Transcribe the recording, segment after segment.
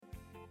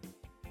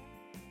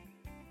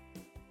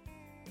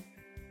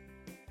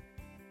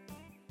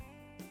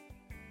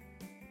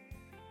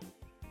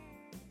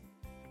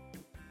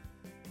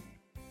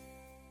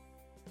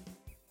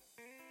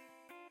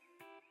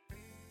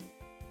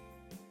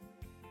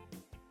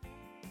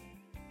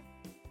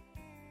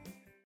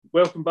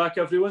Welcome back,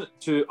 everyone,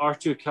 to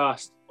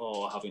R2Kast.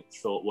 Oh, I haven't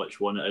thought which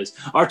one it is.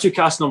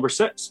 R2Kast number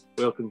 6.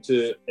 Welcome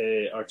to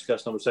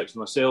R2Kast number 6 with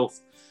myself,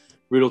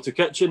 Rural to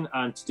Kitchen,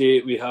 and today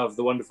we have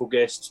the wonderful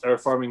guests, Our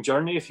Farming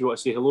Journey. If you want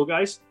to say hello,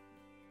 guys.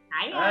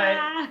 Hiya.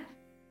 Hi.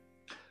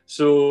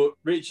 So,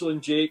 Rachel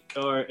and Jake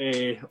are,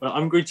 well,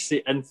 I'm going to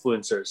say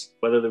influencers.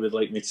 Whether they would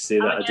like me to say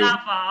that, I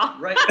don't.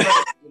 Right,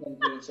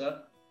 influencer.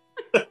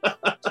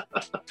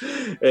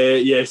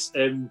 Yes.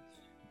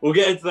 We'll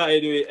get into that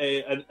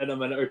anyway in a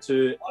minute or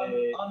two.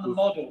 I'm the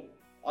model.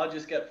 I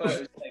just get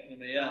photos taken of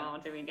me, yeah. Oh,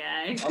 there we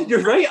go.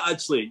 You're right,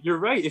 actually. You're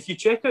right. If you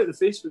check out the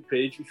Facebook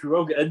page, which we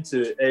will get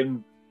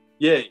into,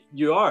 yeah,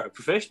 you are a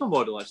professional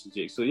model, actually,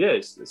 Jake. So, yeah,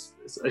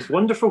 it's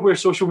wonderful where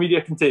social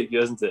media can take you,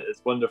 isn't it?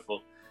 It's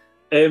wonderful.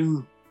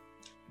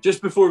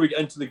 Just before we get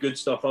into the good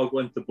stuff, I'll go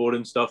into the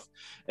boring stuff.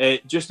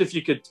 Just if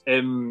you could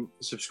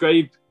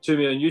subscribe to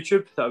me on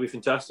YouTube, that would be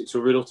fantastic. So,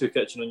 R2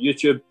 Kitchen on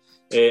YouTube.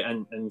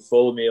 And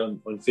follow me on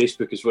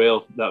Facebook as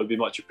well. That would be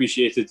much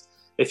appreciated.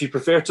 If you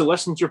prefer to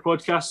listen to your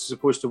podcasts as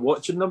opposed to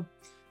watching them,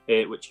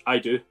 which I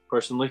do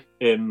personally,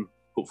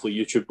 hopefully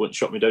YouTube won't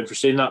shut me down for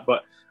saying that,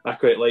 but I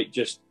quite like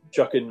just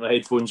chucking my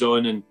headphones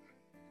on and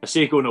I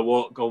say go on a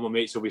walk, all my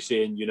mates will be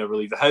saying you never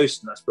leave the house,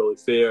 and that's probably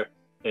fair.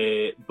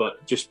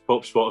 But just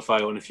pop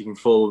Spotify on if you can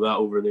follow that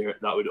over there.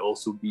 That would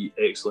also be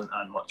excellent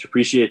and much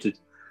appreciated.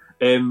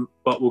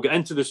 But we'll get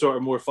into the sort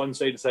of more fun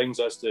side of things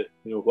as to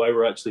why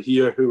we're actually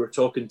here, who we're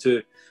talking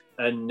to,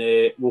 and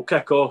we'll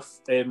kick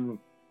off.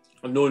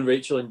 I've known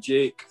Rachel and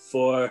Jake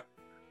for, I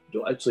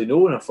don't actually know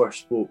when I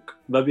first spoke,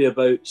 maybe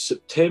about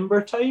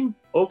September time,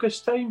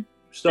 August time.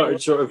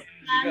 Started sort of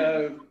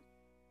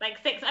like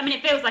 6. I mean,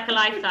 it feels like a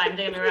lifetime.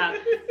 Don't get me wrong,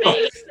 but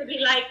it used to be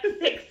like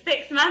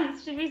six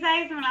months. Should we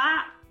say something like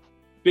that?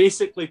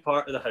 Basically,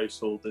 part of the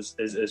household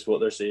is what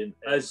they're saying.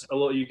 As a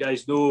lot of you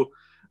guys know,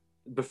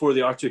 before the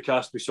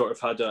R2Kast, we sort of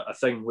had a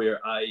thing where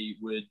I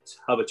would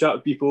have a chat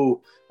with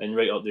people and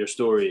write up their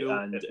story,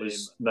 and it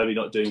was maybe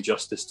not doing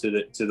justice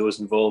to those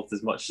involved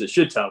as much as it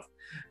should have.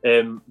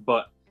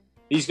 But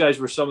these guys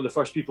were some of the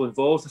first people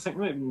involved. I think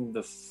maybe the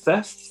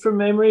 5th from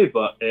memory,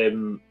 but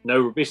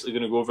now we're basically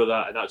going to go over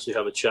that and actually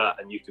have a chat,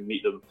 and you can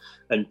meet them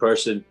in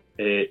person.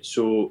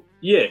 So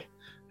yeah,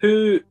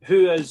 who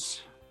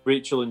is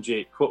Rachel and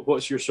Jake?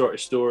 What's your sort of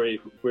story?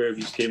 Where have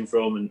you came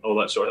from and all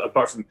that sort of?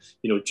 Apart from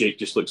Jake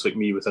just looks like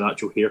me with an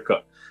actual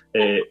haircut.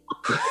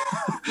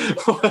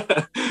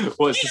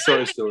 What's the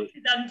sort of story?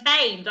 It's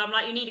untamed. I'm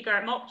like, you need to go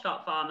at mop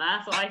chop farmer.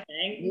 That's what I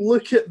think.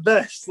 Look at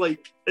this,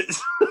 like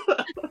it's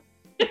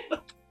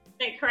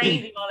bit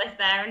crazy all this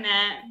there, isn't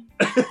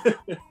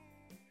it?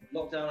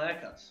 Lockdown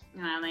haircuts.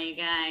 Well, there you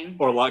go.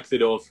 Or lack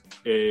thereof.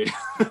 Yeah.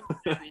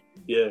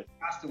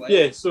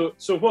 Yeah. So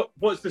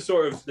what's the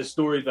sort of the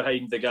story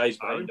behind the guys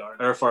behind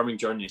Our Farming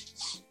Journey?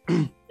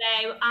 So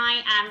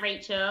I am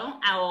Rachel,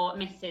 our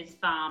Mrs.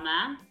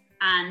 Farmer,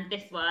 and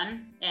this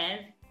one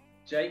is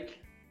Jake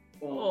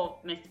or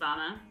Mr.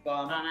 Farmer.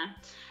 Farmer.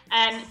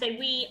 So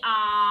we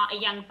are a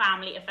young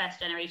family of first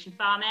generation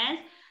farmers.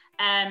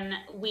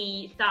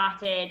 We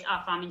started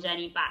our farming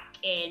journey back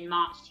in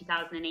March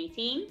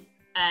 2018.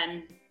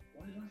 Why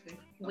did I think?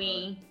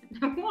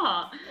 What?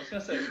 I was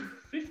going to say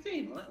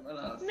 15. No,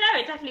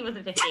 it definitely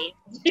wasn't 15.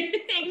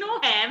 Ignore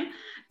him.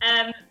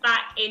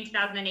 Back in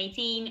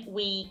 2018,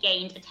 we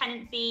gained a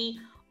tenancy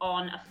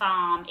on a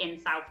farm in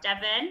South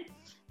Devon,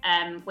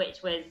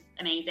 which was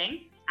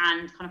amazing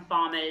and kind of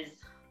farmers'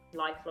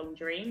 lifelong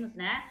dream,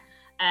 wasn't it?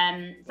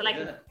 So like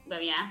I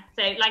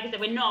said,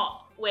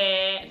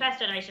 we're first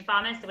generation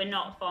farmers, so we're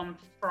not from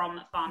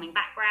farming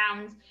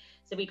backgrounds.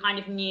 So we kind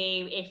of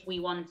knew if we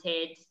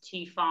wanted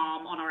to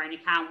farm on our own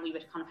account, we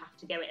would kind of have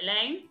to go it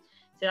alone.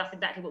 So that's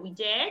exactly what we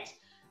did.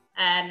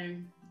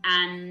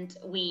 And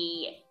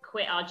we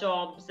quit our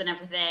jobs and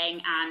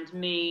everything and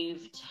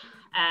moved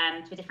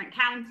to a different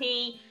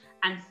county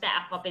and set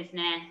up our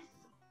business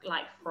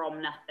like from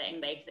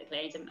nothing,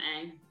 basically, didn't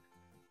we?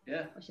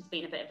 Yeah. Which has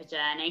been a bit of a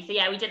journey. So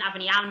yeah, we didn't have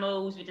any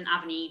animals, we didn't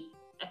have any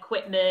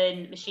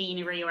equipment,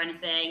 machinery or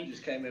anything. You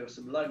just came here with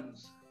some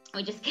loans.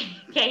 We just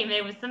came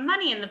here with some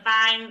money in the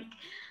bank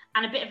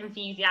and a bit of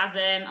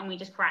enthusiasm, and we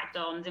just cracked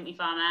on, didn't we,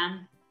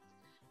 Farmer?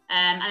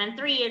 And then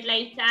 3 years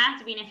later,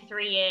 so we've been here for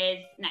 3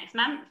 years next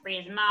month, 3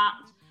 years in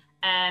March,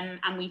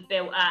 and we've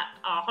built up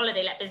our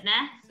holiday let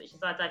business, which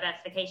is our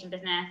diversification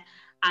business,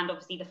 and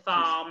obviously the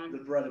farm. The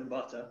bread and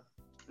butter.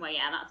 Well,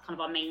 yeah, that's kind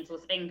of our main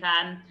source of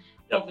income.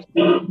 Yep.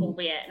 Obviously,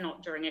 albeit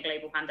not during a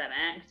global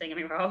pandemic, don't get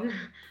me wrong,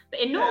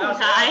 but in normal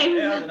times.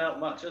 It hasn't helped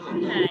much, has it?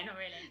 No, not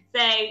really.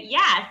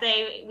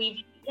 So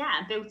we've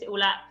built it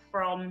all up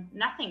from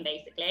nothing,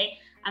 basically.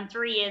 And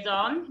 3 years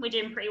on, we're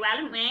doing pretty well,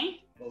 aren't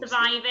we? Well,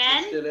 surviving.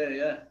 We're still here,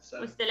 yeah. So.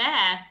 We're still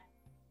here.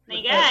 There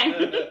you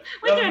go.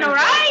 We're doing all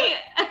right.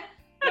 You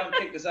haven't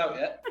kicked us out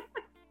yet.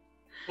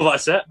 Well,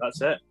 that's it.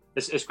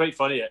 It's quite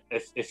funny.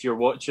 If you're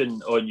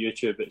watching on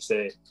YouTube, it's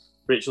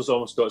Rachel's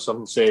almost got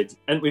something said.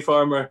 Ain't we,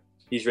 Farmer?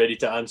 He's ready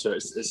to answer.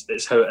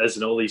 It's how it is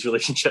in all these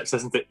relationships,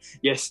 isn't it?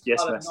 Yes,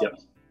 miss, yep.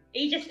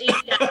 He just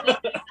that's the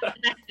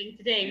best thing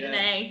to do, isn't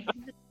he?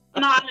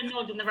 Smile and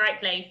nod in the right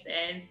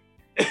places.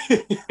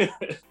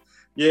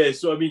 Yeah,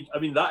 so I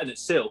mean that in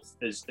itself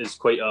is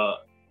quite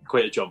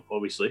a jump,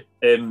 obviously.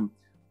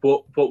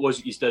 What was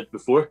it you did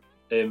before?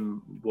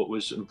 What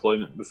was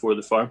employment before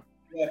the farm?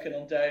 Working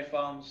on dairy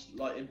farms,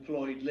 like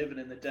employed, living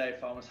in the dairy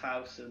farmer's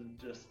house, and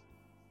just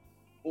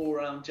all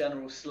round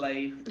general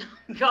slave.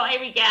 God, here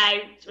we go.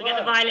 Should we get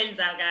the violins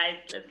out, guys?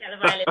 Let's get the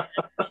violins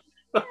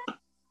out.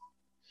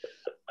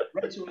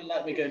 Rachel wouldn't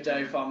let me go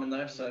dairy farming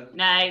though, so.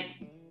 No.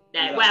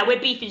 Well, we're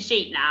beefing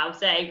sheep now,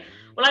 so.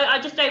 Well, I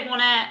just don't want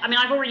to. I mean,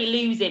 I've already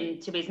lose him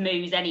to his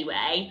moos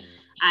anyway,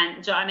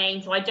 and do you know what I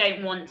mean? So I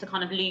don't want to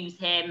kind of lose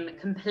him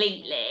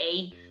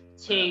completely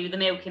to the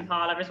milking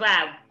parlour as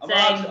well.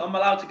 I'm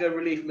allowed to go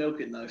relief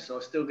milking though, so I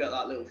still get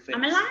that little fix.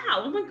 I'm allowed.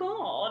 Oh my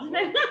god!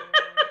 No.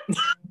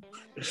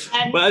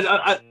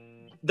 But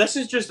this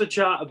is just a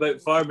chat about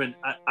farming.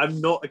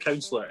 I'm not a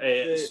counsellor.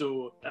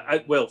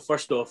 Well,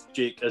 first off,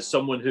 Jake, as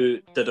someone who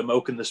did a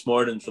milking this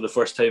morning for the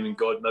first time in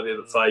God, maybe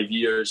about 5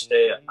 years,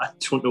 I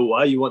don't know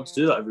why you want to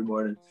do that every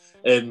morning.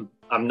 I'm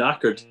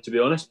knackered, to be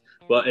honest.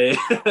 But yeah,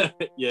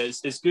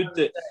 it's good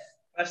that...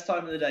 Best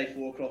time of the day,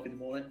 4 o'clock in the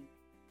morning.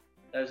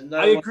 There's no.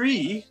 I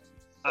agree.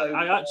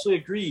 I actually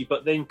agree,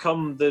 but then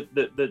come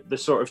the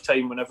sort of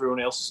time when everyone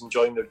else is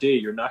enjoying their day,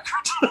 you're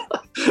knackered.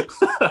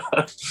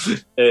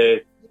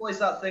 Always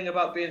that thing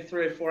about being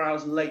 3 or 4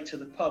 hours late to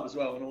the pub as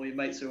well, when all your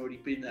mates have already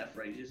been there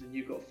for ages, and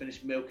you've got to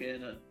finish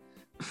milking and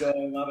go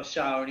and have a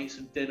shower and eat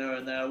some dinner,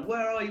 and they're,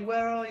 where are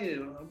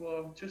you?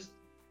 Well, just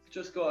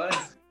got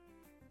home.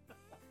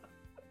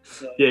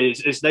 So. Yeah,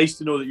 it's nice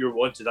to know that you're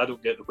wanted. I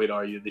don't get the where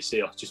are you. They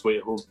say, oh, just wait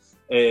at home.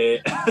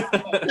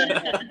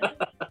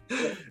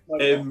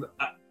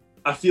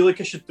 I feel like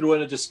I should throw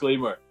in a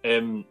disclaimer.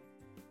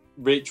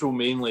 Rachel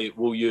mainly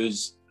will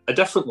use a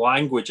different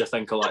language, I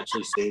think I'll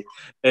actually say.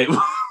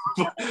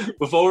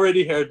 We've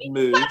already heard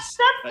moves.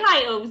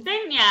 Subtitles,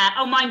 didn't you?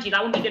 Oh, mind you,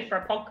 that wouldn't be good for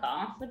a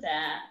podcast, would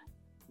it?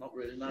 Not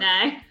really, no.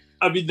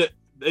 I mean, the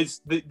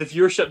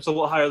viewership's a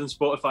lot higher than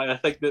Spotify. I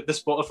think that the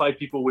Spotify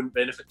people wouldn't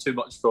benefit too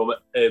much from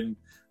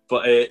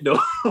it. No,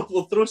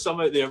 we'll throw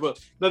some out there. But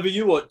maybe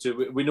you want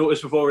to. We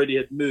noticed we've already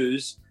had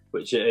moos,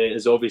 which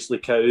is obviously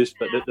cows.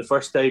 But the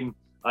first time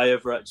I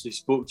ever actually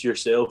spoke to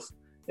yourself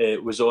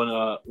was on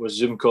a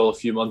Zoom call a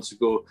few months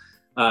ago,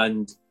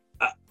 and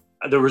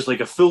there was like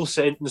a full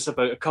sentence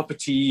about a cup of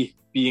tea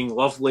being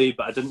lovely,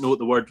 but I didn't know what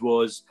the word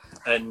was,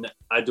 and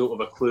I don't have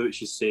a clue what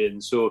she's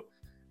saying. So,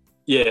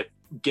 yeah,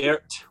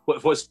 Gert.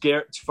 What's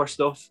Gert? First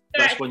off,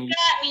 Gert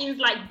means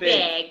like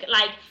big.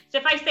 Like, so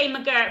if I say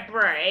my Gert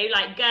brew,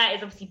 like Gert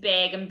is obviously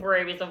big, and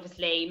brew is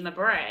obviously my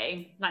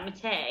brew, like my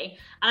tea.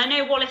 And I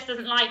know Wallace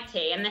doesn't like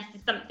tea, and this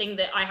is something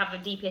that I have a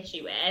deep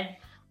issue with.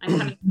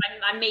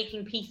 I'm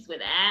making peace with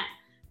it,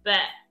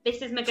 but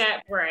this is my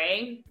Gert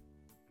brew.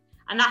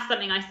 And that's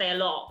something I say a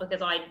lot because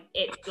it like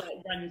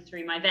runs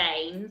through my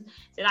veins.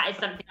 So that is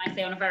something I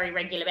say on a very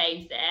regular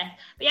basis.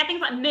 But yeah, things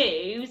like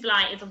moos,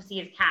 like it's obviously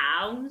his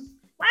cows.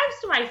 What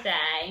else do I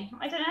say?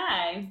 I don't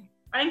know.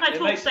 I think I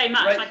talk so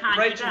much I can't.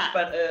 Rachel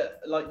spent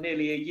like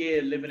nearly a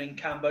year living in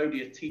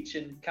Cambodia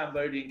teaching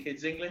Cambodian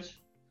kids English.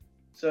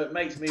 So it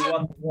makes me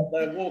wonder what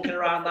they're walking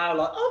around now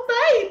like, oh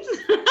babes,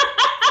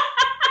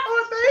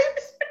 oh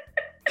babes.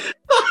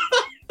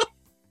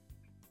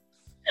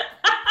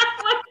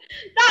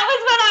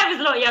 I was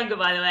a lot younger,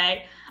 by the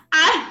way.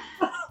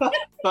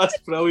 That's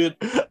brilliant.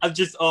 I'm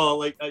just,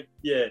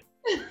 yeah.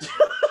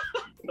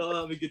 Oh,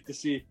 that'd be good to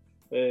see.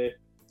 Yeah.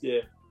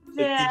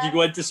 Did you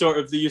go into sort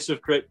of the use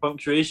of correct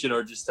punctuation,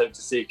 or just how to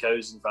say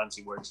cows and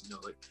fancy words? You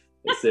know, like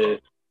it's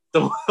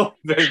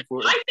very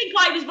important. I think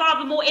I was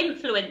rather more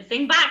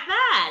influencing back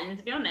then,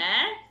 to be honest.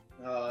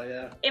 Oh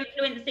yeah.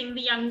 Influencing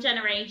the young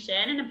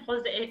generation in a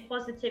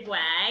positive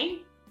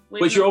way.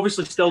 Which you're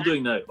obviously still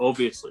doing now,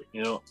 obviously.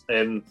 You know.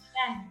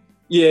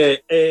 Yeah.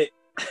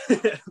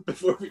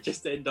 Before we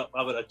just end up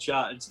having a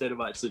chat instead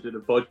of actually doing a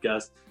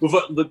podcast.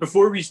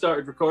 Before we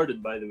started recording,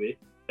 by the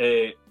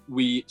way,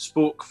 we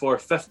spoke for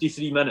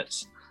 53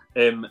 minutes.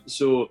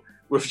 So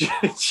we're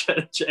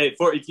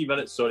 43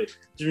 minutes. Sorry,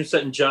 just been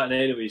sitting chatting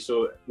anyway.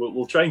 So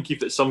we'll try and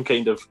keep it some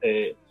kind of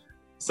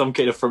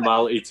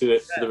formality to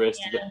it for the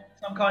rest of it.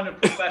 Some kind of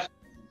professional.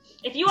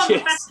 If you want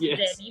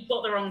professionalism, you've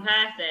got the wrong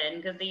person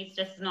because it's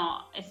just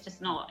not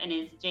in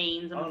his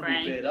genes, I'm afraid.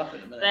 I'll be beard up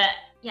in a minute. But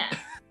yeah.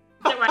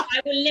 Don't worry,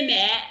 I will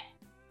limit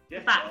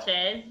the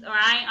factors, all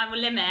right? I will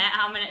limit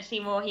how much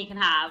more he can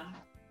have.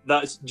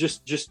 That's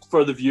just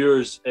for the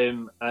viewers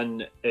and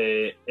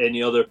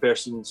any other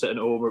person sitting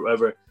at home or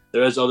whatever.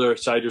 There is other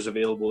ciders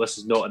available. This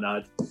is not an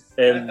ad.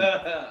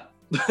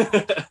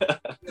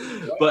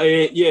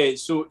 But yeah,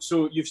 so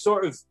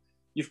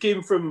you've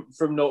came from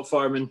not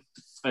farming,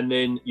 and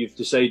then you've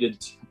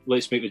decided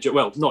let's make the jump.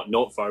 Well,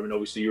 not farming.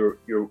 Obviously, you've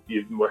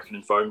been working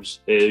in farms,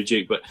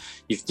 Jake. But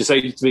you've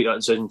decided to make that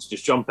decision to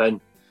just jump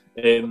in.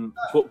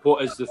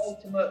 What is the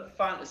ultimate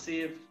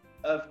fantasy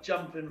of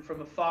jumping from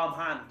a farm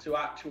hand to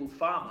actual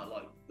farmer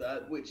like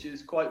that, which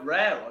is quite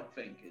rare, I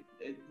think.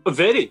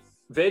 Very,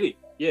 very,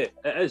 yeah,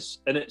 it is,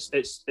 and it's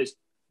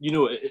you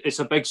know it's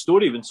a big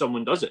story when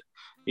someone does it.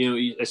 You know,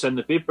 it's in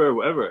the paper or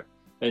whatever,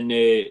 and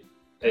it's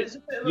a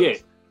bit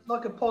of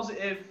like a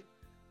positive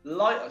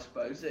light, I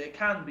suppose, that it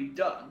can be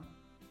done.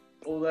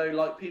 Although,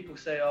 like, people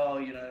say, oh,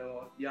 you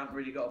know, you haven't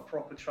really got a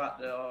proper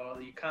tractor,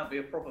 or you can't be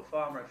a proper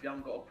farmer if you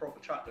haven't got a proper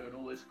tractor and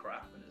all this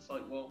crap. And it's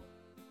like, well,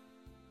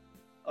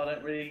 I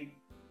don't really,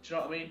 do you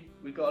know what I mean?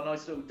 We've got a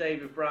nice little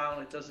David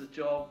Brown, it does the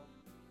job.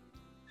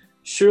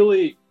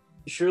 Surely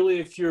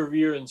if you're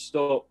rearing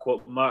stock,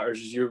 what matters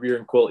is you're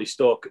rearing quality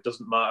stock. It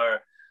doesn't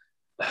matter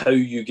how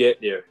you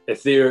get there.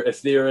 If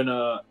they're in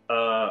a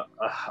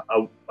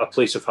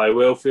place of high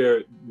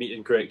welfare,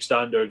 meeting correct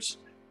standards,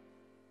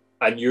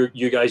 and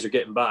you guys are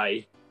getting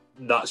by,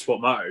 that's what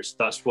matters.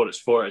 That's what it's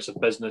for. It's a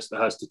business that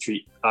has to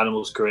treat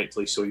animals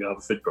correctly, so you have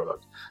a food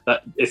product.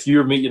 That if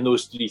you're meeting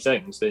those three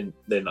things, then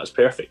that's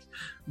perfect.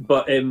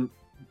 But you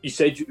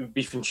said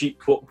beef and sheep.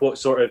 What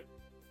sort of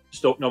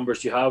stock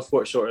numbers do you have?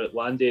 What sort of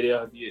land area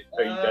are you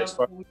guys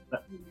farming?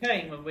 We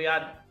came and we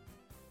had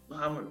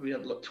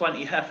like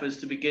 20 heifers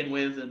to begin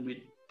with, and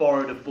we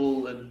borrowed a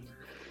bull, and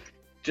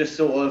just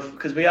sort of,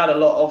 because we had a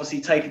lot, obviously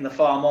taking the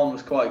farm on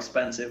was quite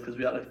expensive because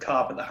we had to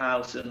carpet the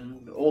house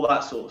and all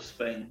that sort of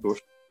thing. Of course.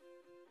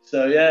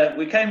 So yeah,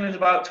 we came with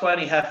about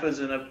 20 heifers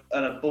and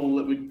a bull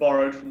that we'd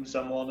borrowed from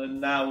someone,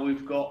 and now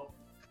we've got,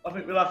 I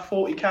think we'll have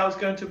 40 cows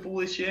going to a bull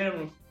this year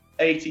and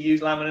 80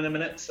 ewes lambing in a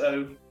minute.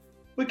 So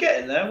we're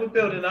getting there, we're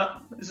building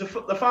up. The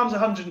farm's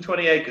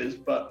 120 acres,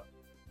 but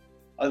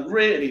I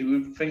really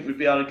would think we'd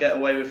be able to get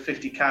away with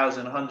 50 cows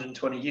and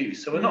 120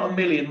 ewes. So we're not a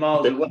million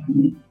miles away.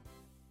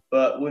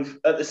 But with,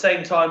 at the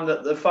same time,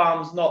 that the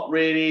farm's not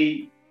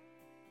really,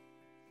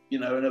 you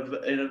know,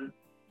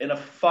 in a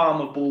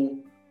farmable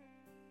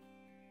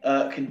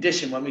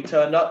condition when we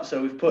turned up.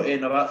 So we've put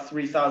in about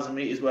 3,000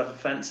 meters worth of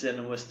fencing,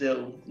 and we're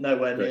still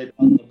nowhere near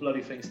done. The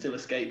bloody things still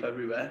escape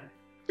everywhere.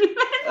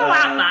 It's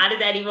not that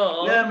bad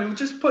anymore. Yeah, I mean, we're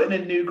just putting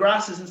in new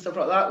grasses and stuff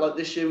like that. Like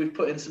this year, we've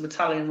put in some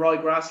Italian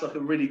ryegrass,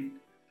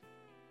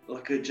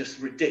 like a just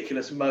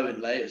ridiculous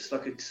mowing lay. It's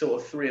like a sort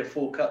of 3 or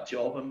 4 cut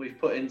job, and we've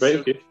put in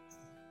some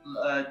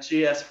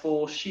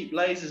GS4 sheep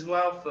lays as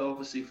well, for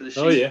the sheep.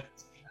 Oh yeah,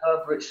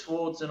 herb-rich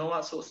swards and all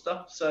that sort of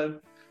stuff. So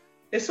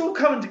it's all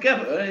coming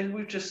together.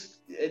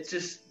 It's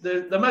just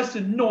the most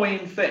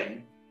annoying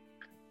thing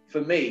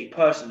for me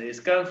personally is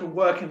going from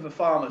working for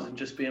farmers and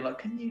just being like,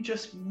 can you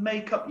just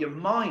make up your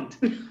mind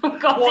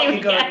what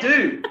you're going to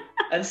do?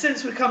 And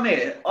since we come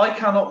here, I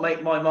cannot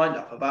make my mind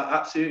up about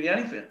absolutely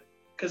anything,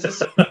 because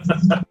there's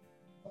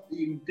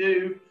you can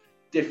do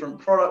different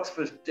products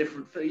for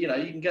different, you know,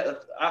 you can get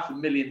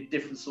 500,000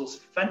 different sorts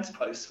of fence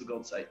posts, for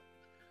God's sake.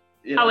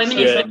 You know,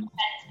 fence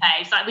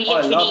posts. Like we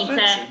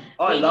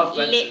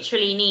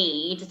literally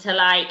need to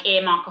like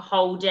earmark a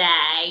whole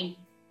day.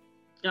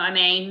 You know what I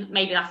mean?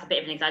 Maybe that's a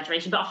bit of an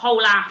exaggeration, but a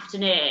whole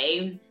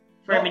afternoon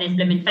for a minute's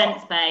blooming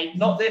fence post.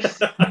 Not this.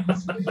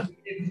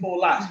 Before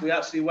last, we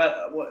actually went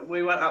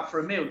out for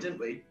a meal, didn't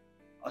we?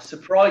 I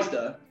surprised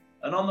her.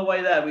 And on the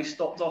way there, we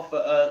stopped off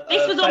at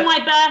this was on my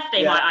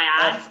birthday, might I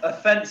add. A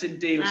fencing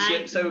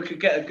dealership, so we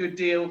could get a good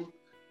deal.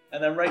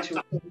 And then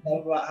Rachel was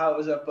talking about how it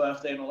was her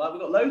birthday and all that. We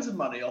got loads of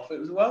money off it. It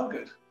was well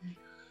good.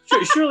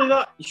 Surely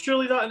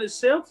that in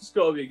itself has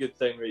got to be a good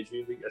thing, Rachel.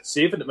 You think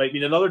saving it might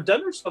mean another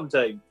dinner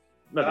sometime.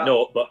 Maybe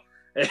not, but.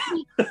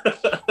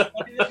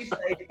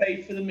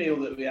 Paid for the meal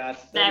that we had.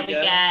 There we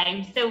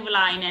go. Silver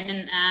lining,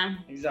 isn't there?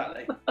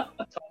 Exactly.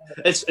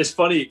 It's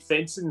funny.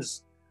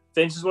 Fencing's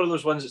one of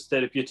those ones that's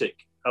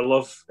therapeutic. I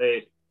love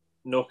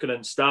knocking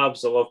in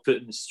stabs. I love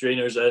putting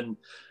strainers in.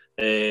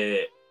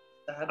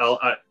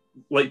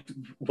 Like,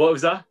 what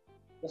was that?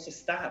 What's a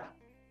stab?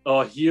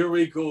 Oh, here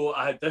we go.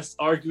 I had this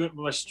argument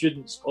with my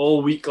students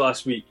all week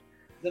last week.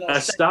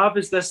 A stab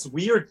is this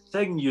weird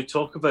thing you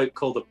talk about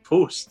called a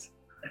post.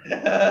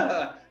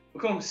 We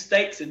call them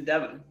stakes in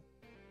Devon.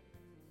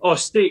 Oh,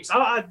 stakes.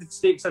 I added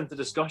stakes into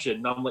discussion,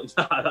 and I'm like,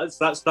 nah,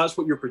 that's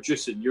what you're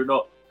producing. You're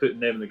not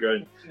putting them in the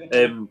ground.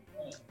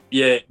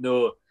 Yeah,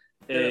 no.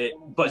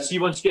 But see,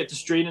 once you get to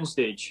straining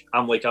stage,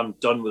 I'm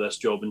done with this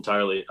job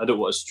entirely. I don't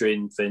want to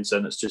strain fence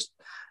in. It's just,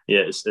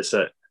 yeah,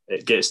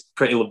 it gets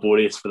pretty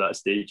laborious for that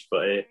stage.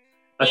 But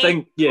I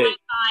think, yeah.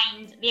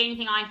 The only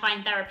thing I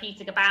find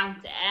therapeutic about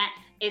it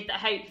is that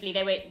hopefully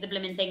the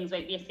blooming things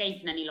won't be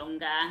escaping any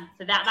longer.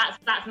 So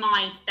that's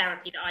my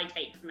therapy that I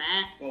take from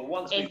it. Well,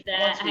 once we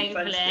fence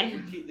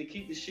it, we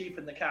keep the sheep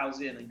and the cows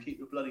in and keep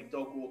the bloody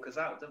dog walkers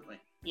out, don't we?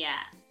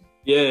 Yeah.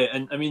 Yeah,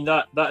 and I mean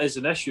that is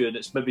an issue, and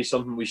it's maybe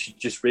something we should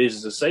just raise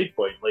as a side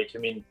point. Like, I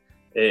mean,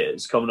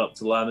 it's coming up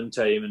to lambing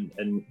time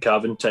and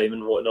calving time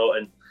and whatnot,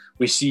 and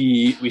we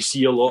see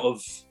a lot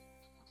of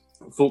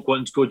folk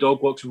wanting to go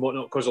dog walks and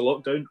whatnot because of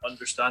lockdown,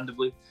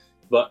 understandably.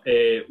 But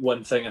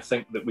one thing I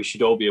think that we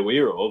should all be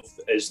aware of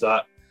is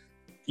that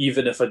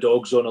even if a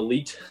dog's on a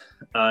lead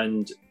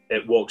and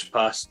it walks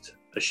past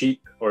a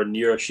sheep or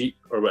near a sheep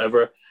or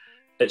whatever,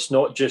 it's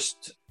not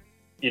just,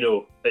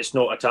 it's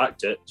not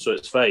attacked it, so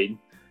it's fine.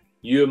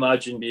 You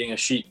imagine being a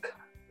sheep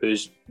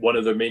whose one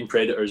of their main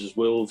predators is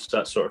wolves,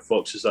 that sort of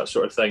foxes, that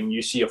sort of thing.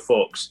 You see a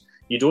fox,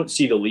 you don't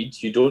see the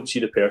lead, you don't see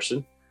the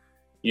person.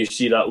 You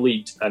see that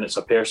lead and it's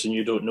a person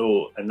you don't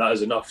know, and that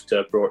is enough to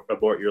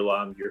abort your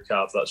lamb, your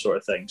calf, that sort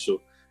of thing. So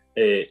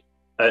I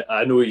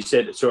I know you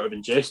said it sort of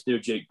in jest there,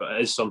 Jake, but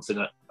it is something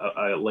that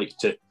I like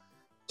to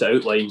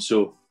outline.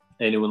 So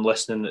anyone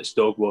listening that's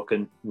dog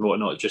walking and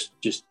whatnot, just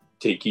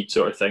take heed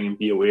sort of thing and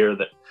be aware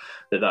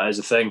that is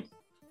a thing.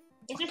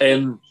 It's just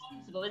being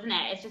responsible, isn't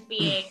it? It's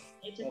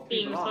just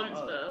being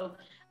responsible.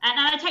 And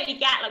I totally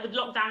get, like, with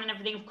lockdown and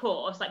everything, of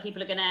course, like,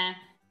 people are gonna,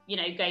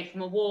 go for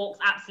more walks,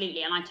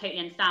 absolutely, and I totally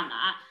understand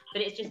that.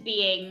 But it is just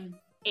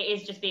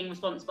being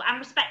responsible and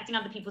respecting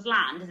other people's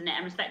land, isn't it?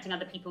 And respecting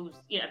other people's,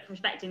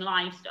 respecting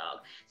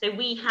livestock. So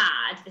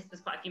this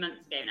was quite a few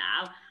months ago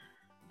now.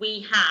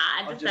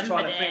 I'm just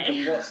trying to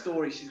think of what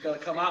story she's going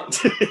to come out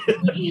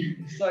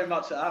with. So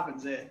much that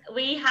happens here.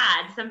 We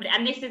had somebody,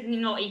 and this is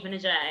not even a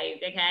joke,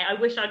 okay? I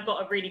wish I'd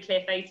got a really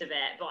clear photo of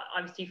it, but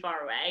I was too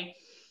far away,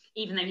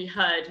 even though he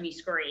heard me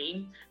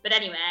scream. But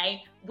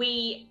anyway,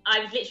 I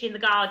was literally in the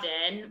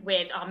garden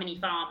with our mini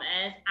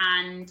farmers,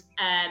 and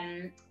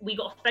we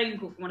got a phone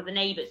call from one of the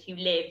neighbours who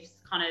lives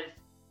kind of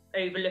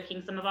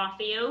overlooking some of our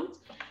fields.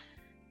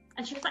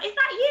 And she was like, "Is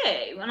that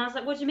you?" And I was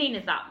like, "What do you mean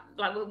is that?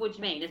 Like, what do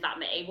you mean? Is that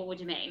me? What would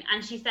you mean?"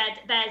 And she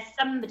said, "There's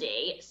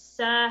somebody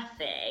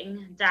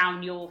surfing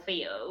down your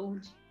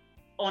field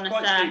on a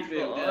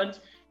surfboard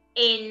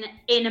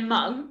in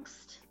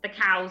amongst the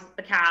cows,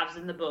 the calves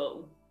and the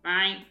bull,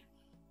 right?"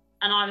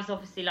 And I was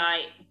obviously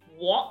like,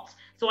 "What?"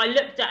 So I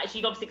looked at,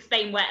 she'd obviously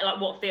explained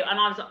what field, and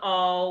I was like,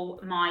 "Oh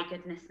my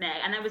goodness me."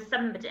 And there was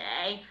somebody,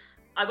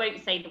 I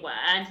won't say the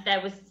word, there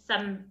was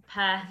some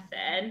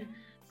person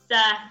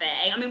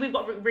surfing. I mean, we've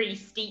got really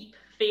steep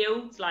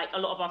fields, like a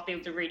lot of our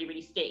fields are really,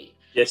 really steep.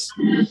 Yes.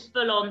 He was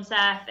full on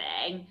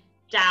surfing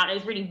down. It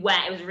was really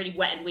wet. It was a really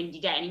wet and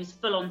windy day, and he was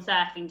full on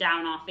surfing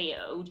down our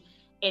field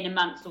in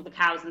amongst all the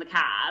cows and the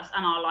calves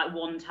and our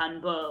 1-ton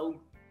bull.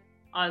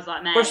 I was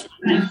like, mate,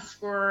 I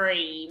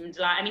screamed.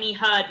 Like, I mean, he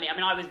heard me. I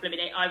mean, I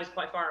was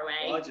quite far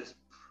away. Well, he's just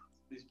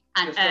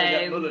gonna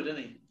get bullied, isn't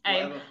he?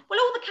 Well,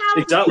 all the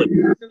cows exactly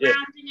were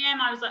surrounding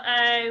him. I was like,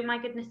 oh my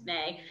goodness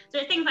me. So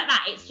it's things like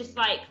that. It's just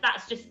like,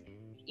 that's just,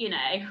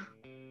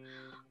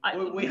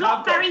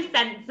 not very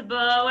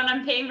sensible, and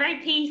I'm being very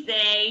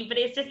PC, but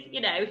it's just,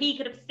 he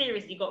could have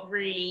seriously got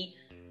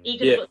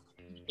got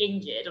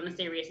injured on a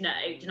serious note.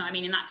 Do you know what I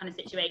mean? In that kind of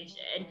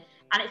situation.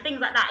 And it's things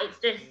like that.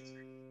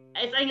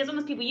 I think as long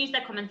as people use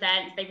their common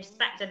sense, they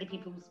respect other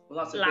people's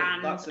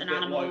land and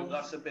animals.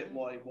 That's a bit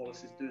why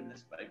Wallace is doing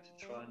this, babe,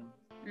 to try and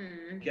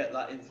get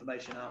that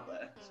information out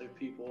there, so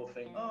people will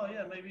think, oh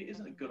yeah, maybe it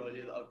isn't a good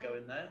idea that I'll go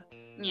in there.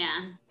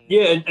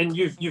 Yeah, and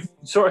you've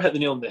sort of hit the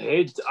nail on the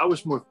head. I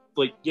was more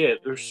like,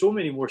 there's so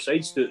many more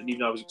sides to it than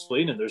even I was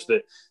explaining. There's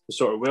the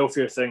sort of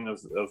welfare thing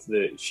of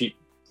the sheep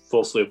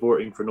falsely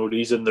aborting for no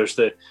reason. There's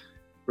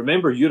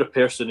remember, you're a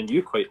person and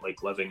you quite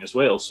like living as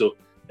well, so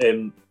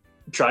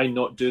try and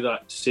not do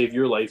that to save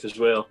your life as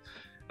well.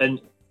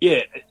 And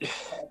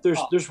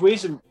there's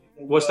ways in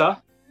what's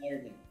that?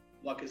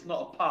 Like, it's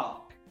not a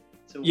park.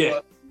 It's a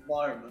work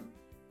environment,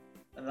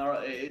 and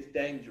it is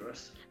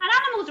dangerous. And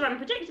animals are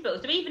unpredictable.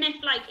 So even if,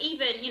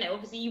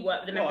 obviously you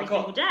work with them every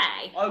single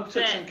day. I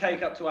took some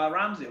cake up to our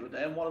rams the other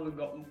day, and one of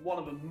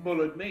them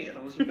mullered me, and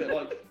I was a bit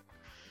like.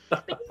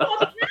 But you've got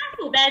to be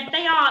careful.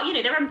 They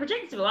are, they're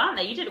unpredictable, aren't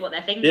they? You don't know what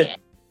they're thinking. Yeah.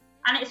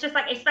 And it's just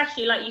like,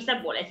 especially like you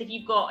said, Wallace, if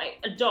you've got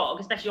a dog,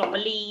 especially off a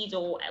lead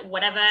or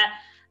whatever,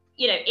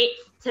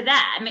 it's to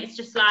them, it's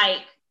just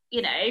like,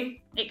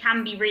 it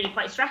can be really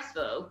quite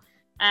stressful.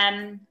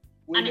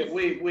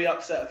 We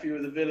upset a few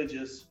of the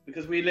villagers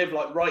because we live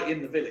right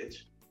in the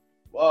village.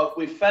 Well,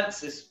 we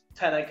fenced this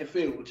 10-acre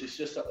field, which is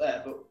just up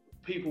there, but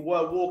people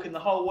were walking the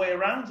whole way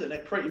around, and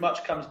it pretty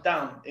much comes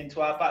down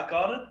into our back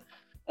garden.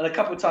 And a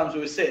couple of times we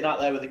were sitting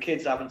out there with the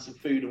kids having some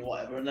food and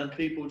whatever, and then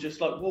people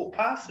just walk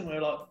past, and we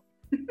were like,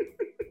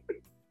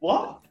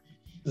 what?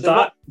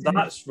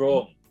 That's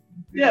wrong.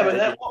 Yeah, but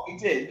then what we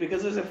did,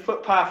 because there's a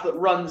footpath that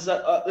runs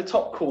at the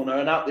top corner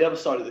and out the other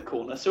side of the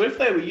corner. So if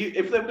they were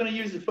going to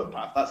use the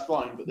footpath, that's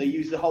fine. But they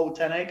used the whole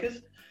 10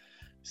 acres.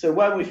 So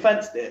when we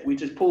fenced it, we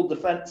just pulled the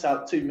fence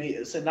out 2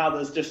 meters. So now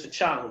there's just a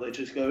channel. They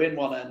just go in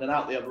one end and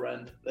out the other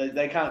end.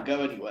 They can't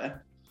go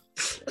anywhere.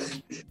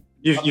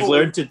 You've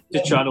learned to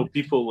channel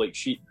people like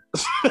sheep.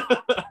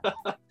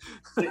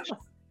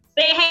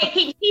 But it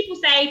keeps people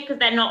safe because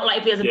they're not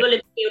if there's a bull in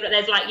the field,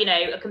 there's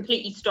a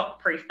completely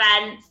stock-proof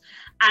fence,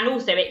 and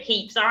also it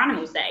keeps our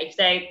animals safe.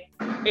 So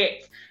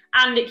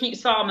it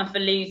keeps Farmer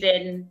from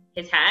losing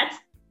his head,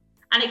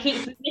 and it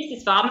keeps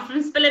Mrs. Farmer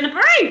from spilling a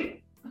brew,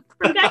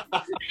 from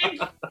getting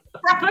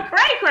proper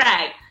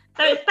cray.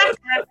 So it's best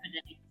for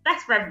everybody.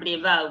 Best for everybody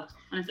involved,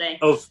 honestly.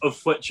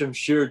 Of which I'm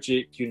sure,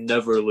 Jake, you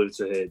never lose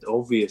a head,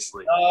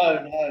 obviously.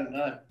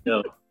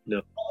 No,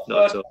 not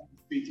at all.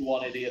 Speak to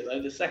one idiot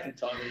though. The second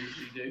time I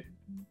usually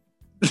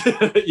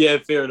do. Yeah,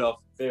 fair enough.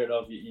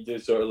 You do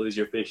sort of lose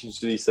your patience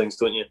for these things,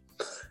 don't you?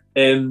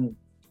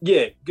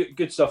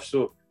 Good stuff.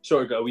 So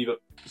sort of got a wee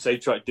bit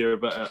sidetracked there,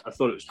 but I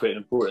thought it was quite an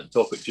important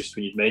topic just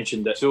when you'd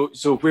mentioned it.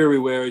 So where we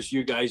were is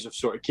you guys have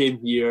sort of came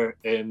here,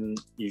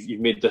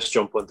 you've made this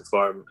jump onto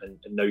farm, and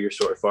now you're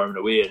sort of farming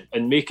away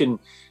and making.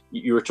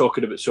 You were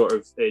talking about sort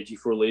of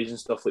G4 lays and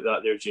stuff like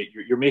that there, Jake.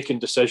 You're making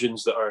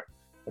decisions that are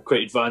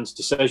quite advanced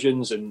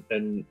decisions and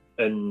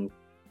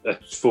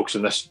focus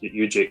on this,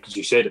 you, Jake, because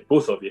you said it,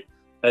 both of you.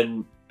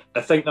 And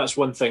I think that's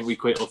one thing we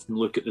quite often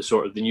look at, the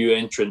sort of the new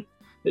entrant.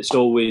 It's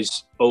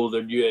always, oh,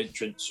 they're new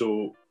entrants,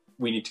 so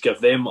we need to give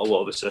them a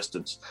lot of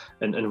assistance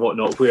and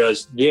whatnot.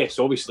 Whereas, yes,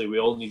 obviously we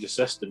all need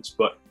assistance,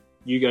 but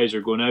you guys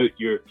are going out,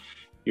 you're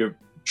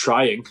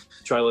trying.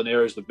 Trial and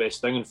error is the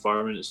best thing in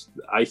farming. It's,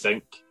 I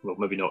think, well,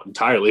 maybe not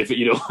entirely, but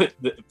you know,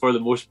 for the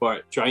most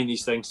part, trying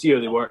these things, see how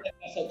they work.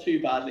 That's not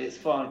too badly. It's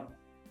fine.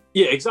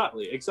 Yeah,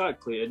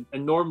 exactly.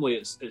 And normally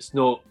it's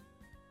not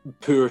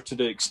poor to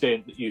the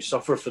extent that you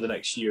suffer for the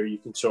next year. You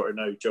can sort of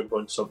now jump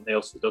on something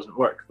else that doesn't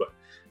work. But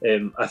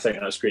I think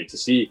that's great to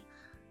see.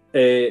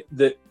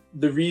 The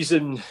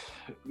reason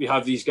we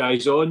have these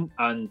guys on,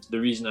 and the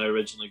reason I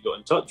originally got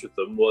in touch with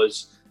them,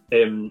 was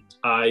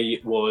I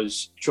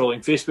was trolling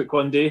Facebook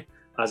one day,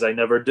 as I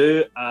never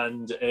do,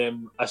 and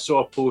I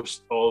saw a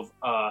post of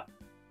it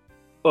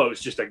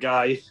was just a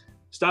guy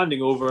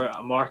standing over at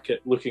a market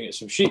looking at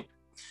some sheep,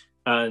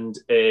 and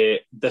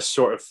this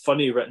sort of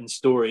funny written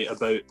story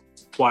about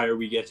why are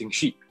we getting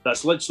sheep.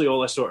 That's literally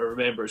all I sort of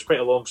remember. It's quite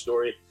a long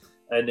story.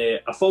 And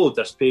I followed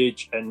this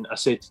page, and I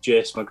said to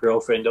Jess, my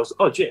girlfriend, I was,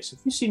 oh, Jess,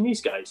 have you seen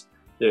these guys?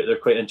 They're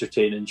quite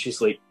entertaining.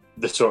 She's like,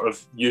 the sort of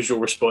usual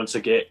response I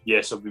get,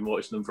 yes, I've been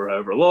watching them for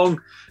however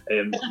long.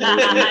 Yeah,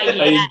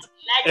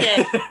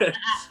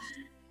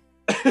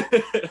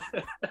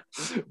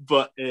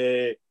 But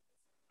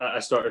I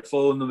started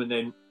following them, and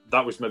then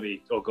that was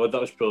maybe,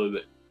 that was probably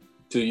about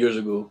 2 years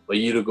ago, a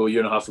year ago, year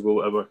and a half ago,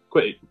 whatever.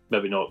 Quite,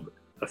 maybe not,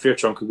 a fair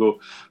chunk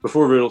ago,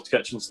 before Rural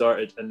Kitchen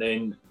started. And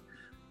then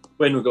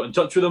when we got in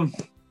touch with them,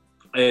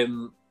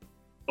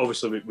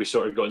 obviously we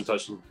sort of got in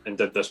touch and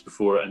did this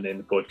before, and then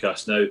the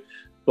podcast now.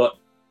 But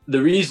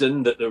the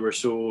reason that they were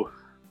so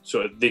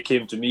sort of, they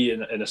came to me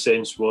in a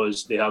sense,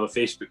 was they have a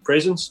Facebook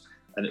presence,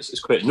 and it's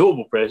quite a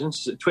notable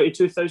presence. Is it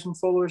 22,000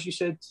 followers, you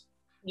said?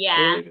 Yeah,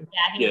 I think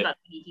it's about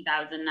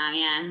 22,000 now,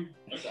 yeah.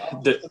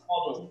 I'm just a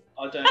model.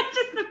 I'm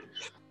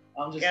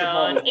just a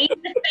model. He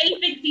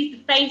thinks he's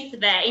the face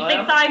of it. He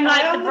thinks I'm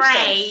like the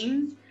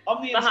brains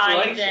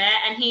behind it,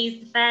 and he's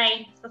the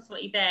face. That's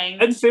what he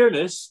thinks. In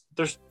fairness,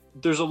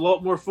 there's a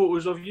lot more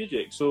photos of you,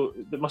 Jake, so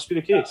that must be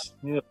the case.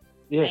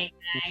 Yeah.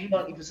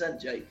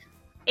 90%, Jake.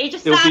 He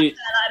just stands there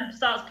and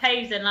starts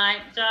posing,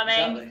 like, do you know what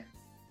I mean? Exactly.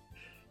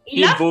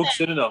 He in vogue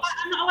soon enough.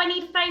 I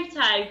need a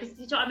photo, because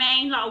do you know what I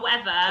mean? Like, or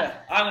whatever.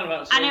 Yeah, I'm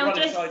going to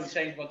run inside and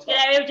change my top. You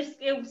know,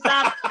 he'll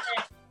stand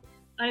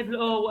there,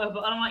 oh, whatever.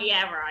 And I'm like,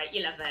 yeah, right,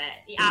 you love it.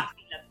 He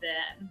absolutely loves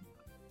it.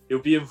 He'll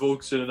be in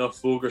Vogue soon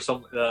enough, Vogue or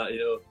something like that, you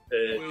know.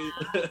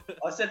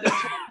 I said there's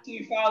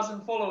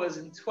 22,000 followers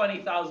and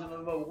 20,000 of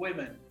them are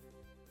women.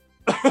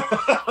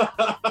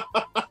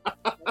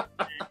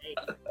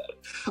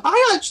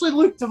 I actually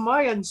looked at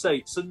my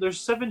insights, and there's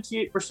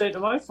 78%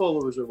 of my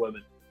followers are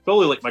women.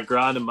 Probably like my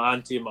gran and my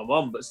auntie and my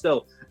mum, but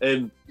still,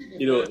 you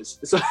know,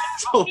 it's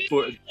all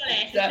important.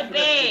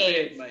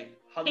 Definitely, mate.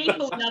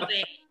 People love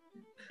it.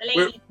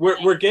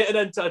 We're getting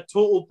into a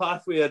total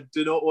pathway I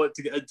do not want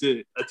to get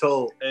into at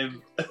all.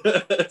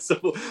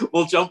 So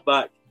we'll jump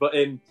back. But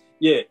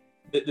yeah,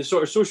 the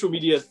sort of social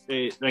media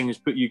thing has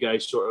put you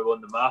guys sort of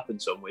on the map in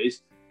some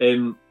ways.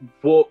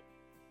 What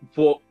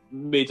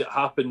made it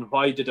happen?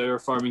 Why did our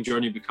farming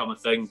journey become a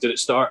thing? Did it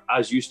start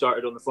as you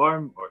started on the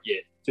farm, or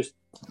just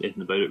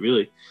anything about it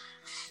really?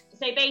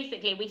 So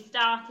basically, we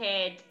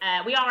started.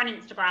 We are on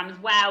Instagram as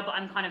well, but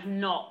I'm kind of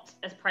not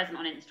as present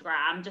on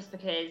Instagram just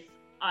because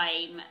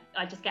I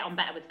just get on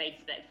better with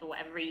Facebook for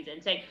whatever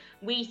reason. So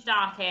we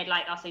started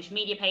like our social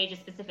media pages,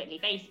 specifically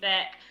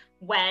Facebook,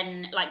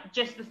 when like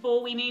just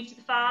before we moved to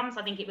the farms.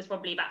 I think it was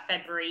probably about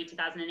February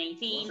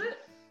 2018. Was it?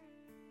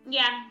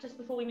 Yeah, just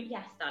before we moved.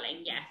 Yes,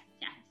 darling. Yeah.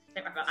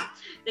 Don't worry about that.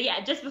 So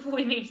yeah, just before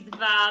we moved to the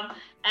farm,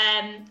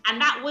 and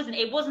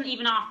it wasn't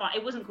even our farm.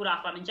 It wasn't called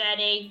Our Farming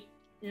Journey.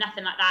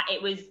 Nothing like that.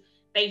 It was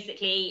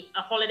basically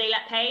a holiday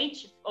let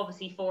page,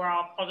 obviously for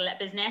our holiday let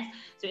business.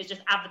 So it's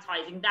just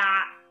advertising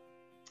that.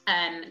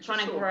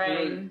 Trying to grow.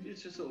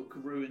 It just sort of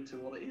grew into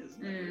what it is.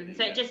 Really?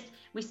 So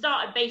we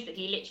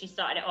literally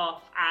started it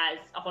off as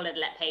a holiday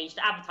let page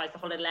to advertise the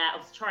holiday let,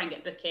 obviously try and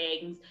get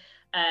bookings,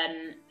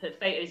 put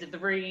photos of the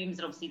rooms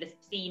and obviously the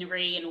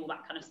scenery and all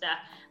that kind of stuff.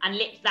 And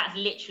that's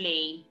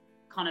literally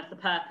kind of the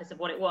purpose of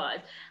what it was.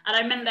 And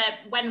I remember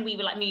when we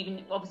were like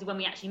moving, obviously when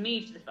we actually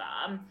moved to the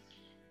farm,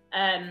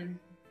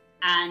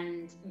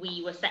 and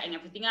we were setting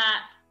everything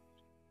up,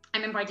 I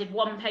remember I did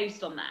one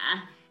post on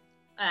there,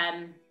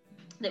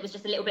 that was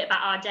just a little bit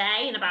about our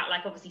day and about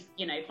like obviously,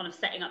 you know, kind of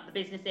setting up the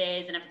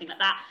businesses and everything like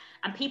that.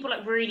 And people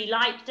like really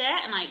liked it.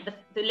 And like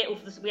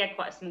we had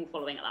quite a small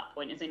following at that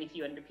point. It was only a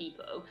few hundred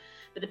people,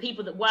 but the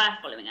people that were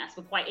following us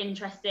were quite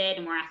interested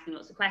and were asking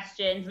lots of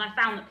questions. And I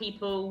found that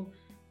people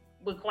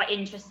were quite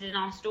interested in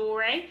our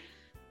story.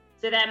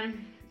 So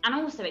then, and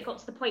also it got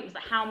to the point was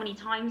like, how many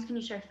times can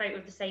you show a photo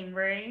of the same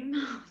room? Do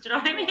you know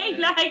what I mean?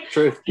 Like,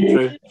 true.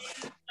 Like,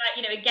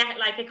 you know, get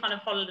like a kind of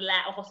holiday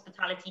let or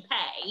hospitality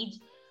page.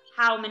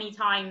 How many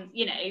times,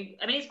 you know,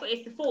 I mean,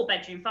 it's the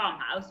 4-bedroom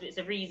farmhouse, so it's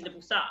a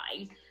reasonable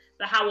size,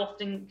 but how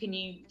often can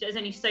you? There's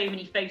only so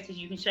many photos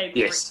you can show.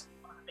 Yes. It's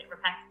a bit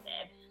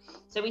repetitive.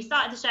 So we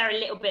started to share a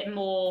little bit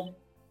more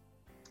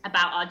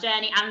about our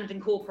journey and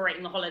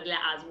incorporating the holiday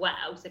letter as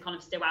well. So kind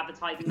of still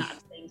advertising that at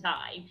the same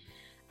time.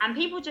 And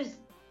people just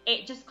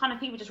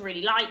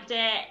really liked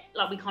it.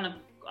 Like we kind of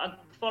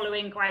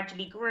following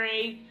gradually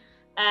grew.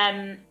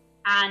 And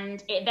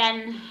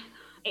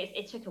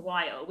it took a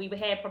while. We were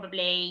here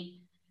probably,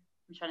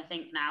 I'm trying to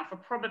think now, for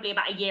probably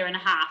about a year and a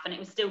half, and it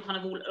was still kind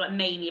of all like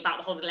mainly about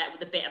the holiday letter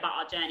with a bit about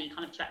our journey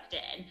kind of chucked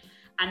in.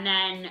 And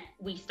then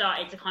we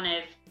started to kind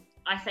of,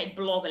 I say,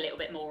 blog a little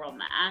bit more on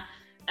there,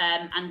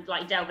 and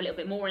like delve a little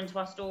bit more into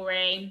our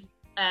story.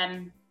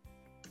 And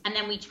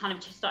then we kind of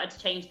just started to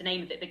change the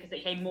name of it because it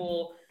became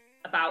more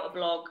about a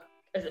blog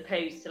as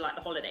opposed to like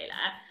the holiday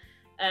letter.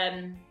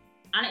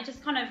 And it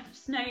just kind of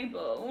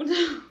snowballed.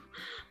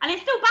 And it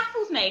still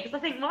baffles me because I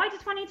think, why do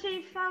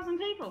 22,000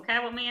 people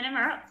care what me and Emma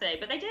are up to?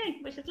 But they do,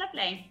 which is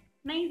lovely,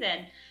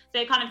 amazing.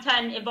 So it kind of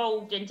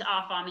evolved into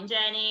our farming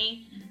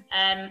journey,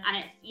 and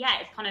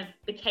it's kind of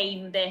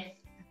became this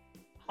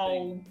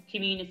whole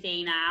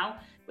community now,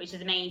 which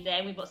is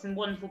amazing. We've got some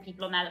wonderful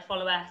people on there that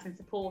follow us and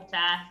support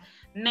us.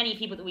 Many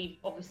people that we've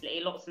obviously,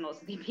 lots and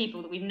lots of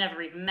people that we've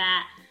never even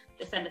met,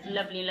 that send us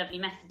lovely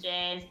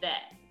messages,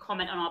 that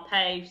comment on our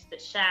posts,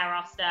 that share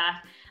our stuff,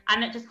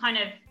 and that just kind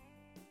of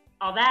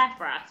are there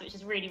for us, which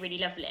is really, really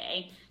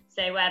lovely.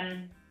 So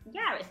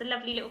it's a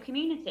lovely little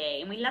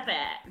community and we love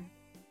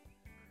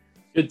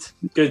it.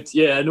 Good.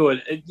 Yeah, I know.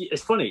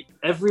 It's funny.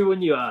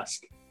 Everyone you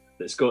ask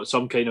that's got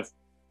some kind of,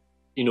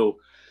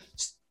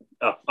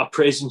 a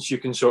presence you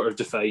can sort of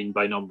define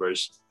by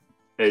numbers,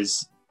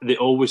 is they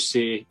always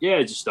say, yeah,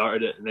 I just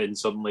started it, and then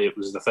suddenly it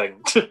was the thing.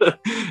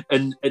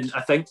 and I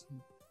think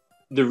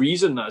the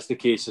reason that's the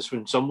case is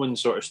when someone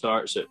sort of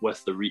starts it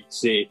with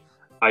say,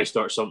 I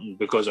start something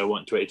because I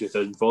want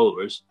 22,000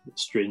 followers.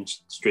 Strange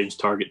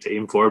target to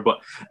aim for, but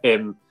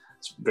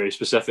it's very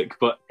specific.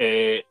 But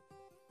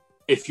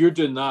if you're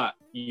doing that,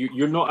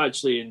 you're not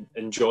actually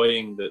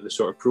enjoying the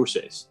sort of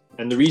process.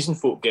 And the reason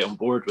folk get on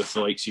board with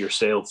the likes of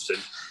yourselves and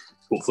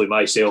hopefully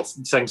myself,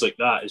 things like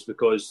that, is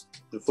because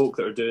the folk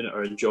that are doing it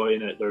are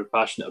enjoying it, they're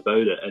passionate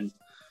about it, and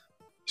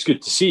it's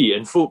good to see.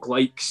 And folk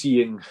like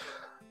seeing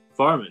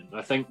farming.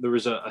 I think there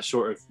was a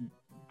sort of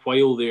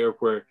while there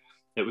where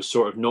it was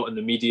sort of not in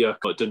the media,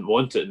 but didn't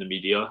want it in the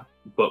media.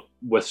 But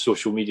with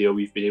social media,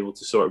 we've been able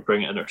to sort of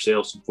bring it in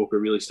ourselves, and folk are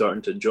really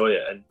starting to enjoy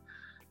it. And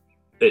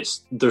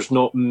there's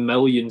not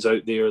millions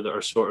out there that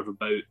are sort of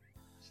about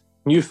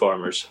new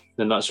farmers,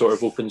 and that sort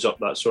of opens up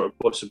that sort of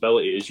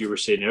possibility, as you were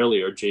saying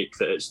earlier, Jake,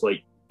 that it's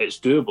like, it's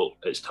doable.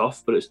 It's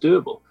tough, but it's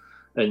doable.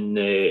 And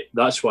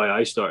that's why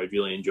I started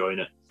really enjoying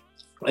it.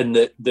 And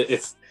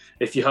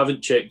if you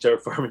haven't checked our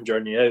farming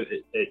journey out,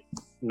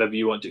 maybe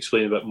you want to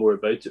explain a bit more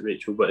about it,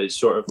 Rachel, but it's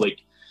sort of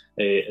like,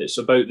 it's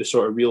about the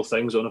sort of real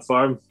things on a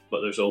farm,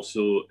 but there's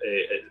also,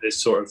 it's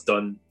sort of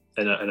done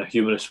in a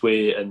humanist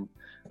way. And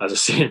as I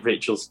say in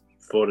Rachel's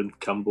foreign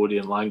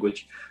Cambodian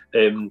language,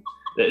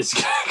 it's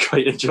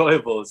quite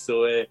enjoyable.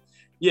 So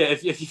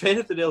if you've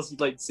anything else you'd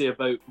like to say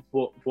about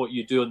what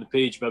you do on the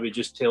page, maybe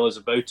just tell us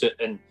about it.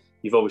 And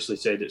you've obviously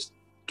said it's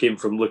came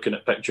from looking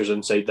at pictures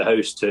inside the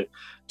house to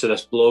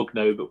this blog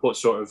now, but what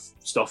sort of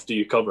stuff do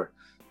you cover?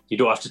 You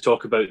don't have to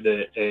talk about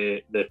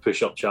the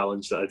push-up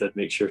challenge that I did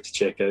make sure to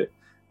check out.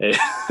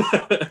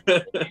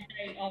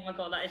 Oh my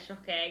god, that is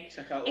shocking. It's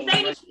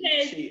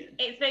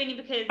only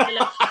because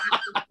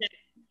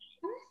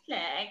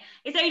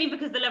it's only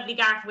because the lovely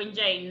Gareth Wyn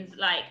Jones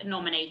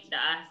nominated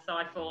us, so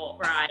I thought,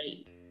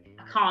 right,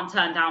 I can't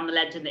turn down the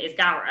legend that is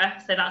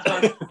Gareth, so that's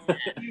why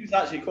he was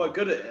actually quite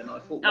good at it, and I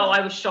thought, I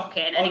was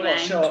shocking. Anyway, I've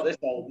got to show up this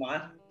old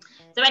man.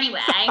 So anyway,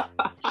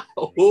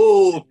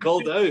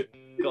 called out.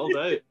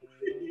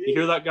 You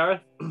hear that,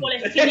 Gareth?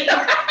 Wallace, can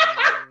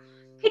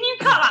you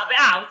cut that bit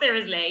out?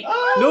 Seriously?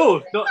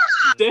 No,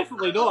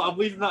 definitely not. I'm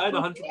leaving that in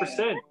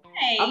 100%.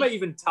 I might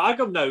even tag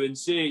him now and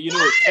say,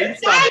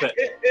 timestamp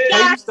it.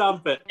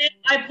 Timestamp it.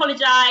 I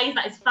apologise.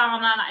 That is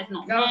Farmer. That is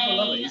not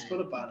me. He's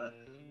got a banner.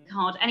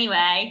 God.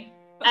 Anyway,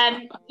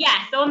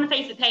 so on the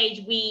Facebook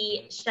page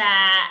we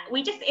share.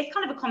 It's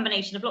kind of a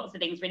combination of lots of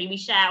things, really. We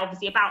share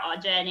obviously about our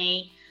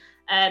journey,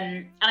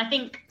 and I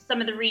think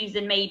some of the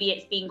reason maybe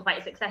it's been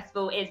quite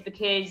successful is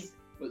because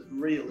it's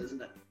real,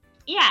 isn't it?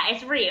 Yeah,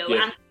 it's real,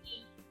 yeah. And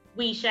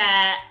we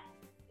share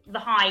the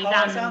highs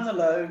and the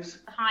lows.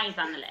 The highs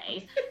and the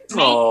lows.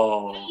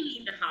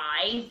 Mainly the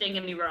highs, don't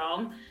get me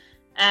wrong.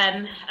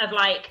 And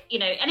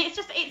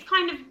it's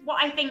kind of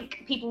what I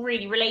think people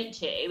really relate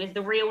to is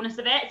the realness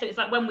of it. So it's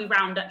like when we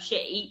round up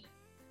sheep,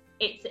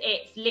 it's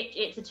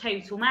a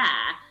total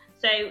mare.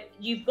 So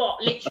you've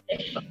got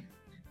literally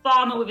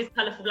Farmer with his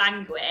colourful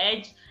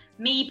language,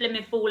 me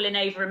blimmin' falling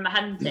over in my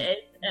hunters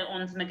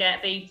onto my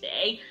girt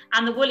booty,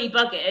 and the woolly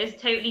buggers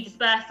totally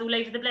dispersed all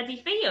over the bloody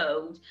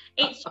field.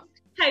 It's just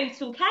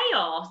total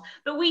chaos.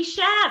 But we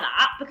share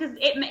that because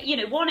it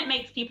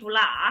makes people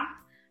laugh,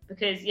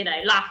 because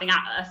laughing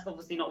at us,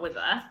 obviously not with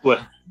us.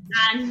 Well.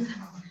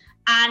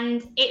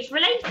 And it's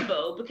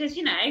relatable because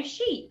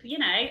sheep,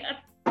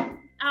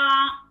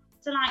 are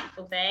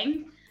delightful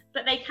things,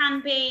 but they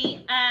can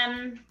be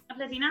a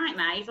bloody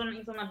nightmare. He's on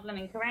a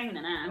blooming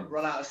Corona now. I've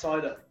run out of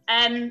cider.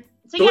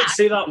 So Don't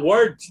say that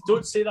word.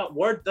 Don't say that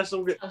word. This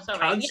will get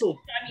cancelled.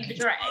 I mean the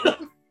drink.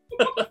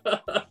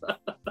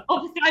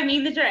 Obviously, I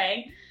mean the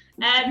drink.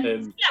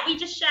 We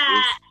just share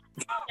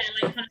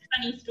like kind of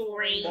funny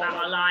stories about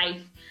our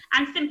life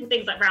and simple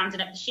things like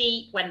rounding up the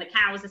sheep when the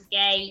cows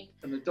escape.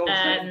 And the dogs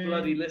don't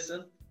bloody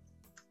listen.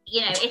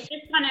 You know, it's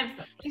just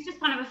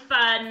kind of a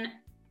fun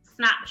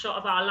snapshot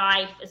of our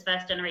life as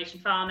first generation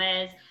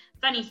farmers.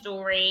 Funny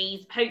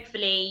stories,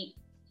 hopefully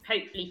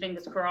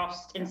fingers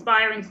crossed,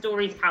 inspiring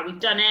stories of how we've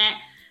done it.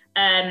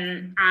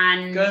 And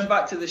going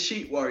back to the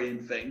sheep worrying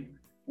thing,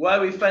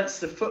 where we fenced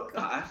the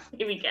footpath,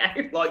 here we go.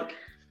 Like,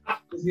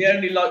 it's the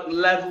only like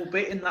level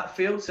bit in that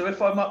field. So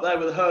if I'm up there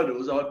with the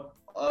hurdles,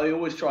 I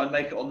always try and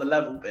make it on the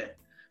level bit.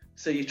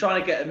 So you're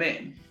trying to get them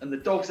in, and the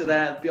dogs are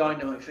there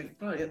behind them. And I think,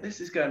 oh yeah, this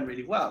is going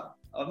really well.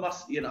 I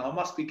must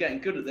be getting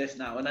good at this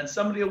now. And then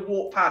somebody will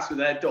walk past with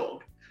their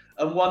dog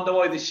and wonder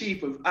why the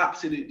sheep have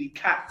absolutely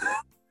cacked it.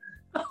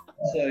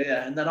 So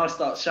yeah, and then I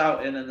start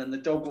shouting, and then the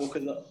dog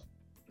walkers up.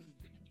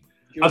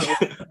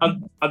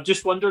 I'm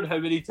just wondering how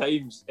many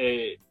times,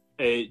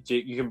 Jake,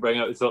 you can bring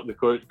out throughout the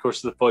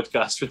course of the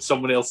podcast when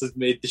someone else has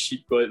made the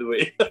sheep go out the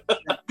way.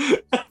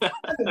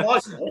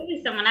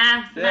 Someone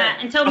else,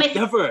 until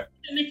Mrs.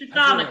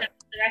 Farmer comes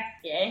to the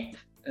rescue.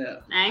 Yeah.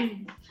 No.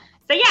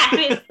 So yeah, so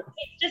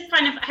it's just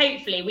kind of,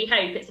 hopefully, we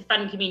hope it's a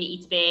fun community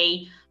to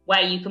be,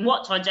 where you can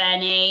watch our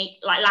journey,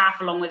 like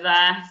laugh along with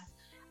us,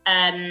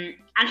 and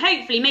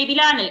hopefully maybe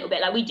learn a little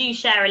bit. Like we do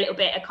share a little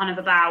bit of kind of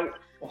about.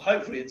 Well,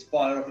 hopefully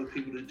inspire other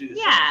people to do the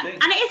same thing.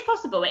 And it is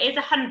possible. It is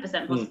 100%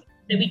 possible.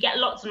 So we get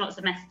lots and lots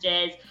of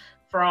messages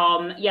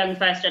from young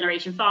first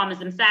generation farmers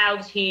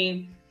themselves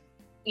who,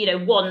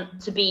 want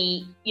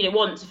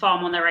to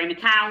farm on their own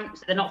account.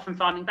 So they're not from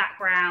farming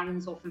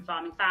backgrounds or from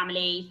farming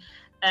families.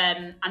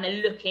 And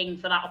they're looking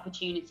for that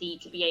opportunity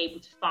to be able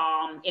to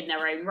farm in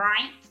their own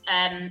right.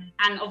 And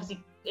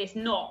obviously, it's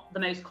not the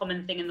most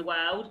common thing in the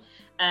world.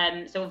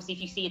 So obviously,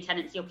 if you see a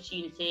tenancy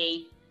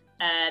opportunity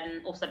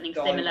or something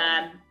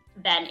similar,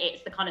 then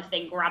it's the kind of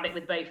thing, grab it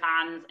with both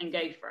hands and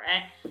go for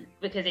it,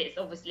 because it's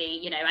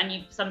obviously,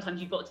 and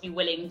sometimes you've got to be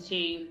willing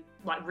to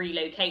like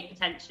relocate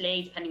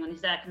potentially, depending on your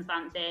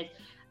circumstances.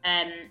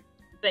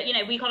 But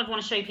we kind of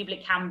want to show people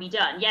it can be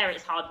done. Yeah,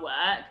 it's hard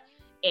work.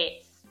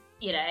 It's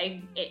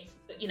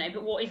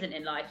but what isn't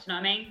in life? Do you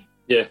know what I mean?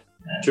 Yeah,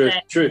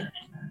 true.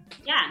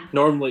 Yeah.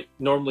 Normally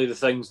the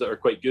things that are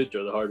quite good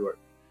are the hard work.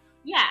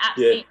 Yeah,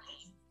 absolutely.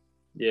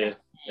 Yeah.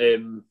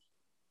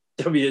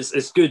 I mean,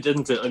 it's good,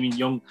 isn't it? I mean,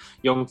 young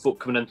folk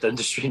coming into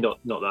industry,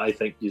 not that I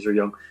think these are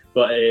young,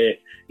 but 7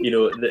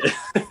 years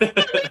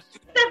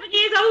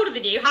older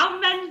than you. How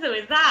mental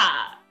is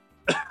that?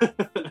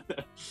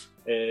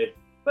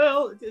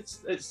 Well,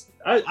 it's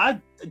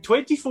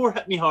 24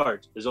 hit me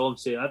hard, is all I'm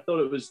saying. I thought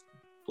it was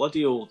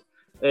bloody old.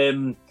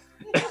 No,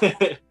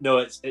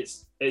 I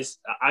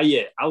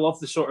love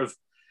the sort of,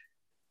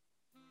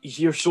 you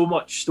hear so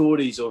much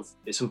stories of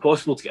it's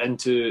impossible to get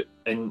into,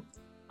 and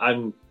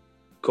I'm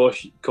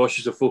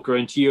cautious of folk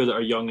around here that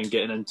are young and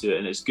getting into it,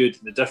 and it's good.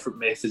 The different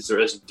methods there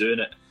is of doing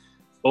it,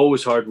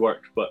 always hard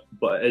work, but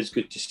it is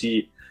good to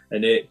see.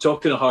 And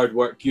talking of hard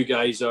work, you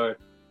guys are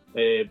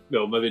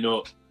maybe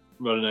not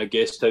running a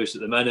guest house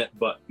at the minute,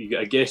 but you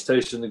got a guest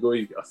house on the go,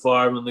 you've got a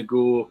farm on the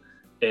go,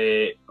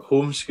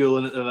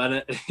 homeschooling at the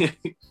minute,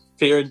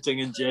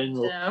 parenting in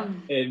general. Yeah.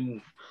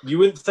 You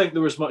wouldn't think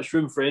there was much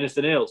room for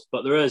anything else,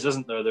 but there is,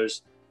 isn't there?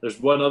 There's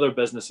one other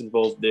business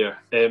involved there.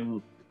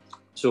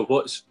 So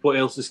what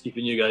else is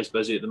keeping you guys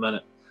busy at the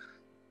minute?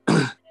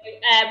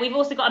 We've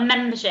also got a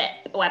membership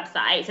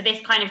website. So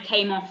this kind of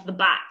came off the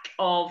back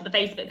of the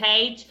Facebook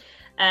page,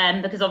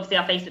 because obviously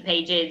our Facebook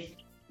page is,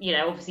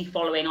 obviously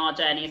following our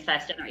journey as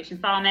first generation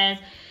farmers.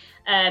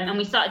 And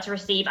we started to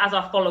receive, as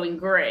our following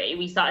grew,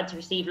 we started to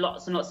receive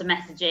lots and lots of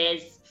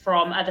messages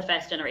from other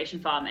first generation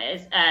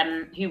farmers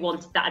who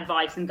wanted that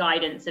advice and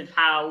guidance of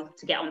how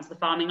to get onto the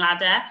farming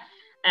ladder.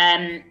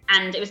 And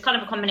it was kind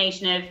of a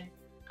combination of,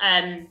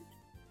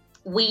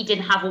 we don't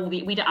have all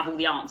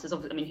the answers.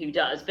 Obviously, I mean, who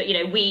does? But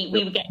we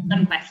were getting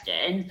some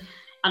questions,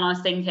 and I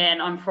was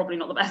thinking I'm probably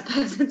not the best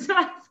person to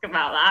ask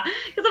about that,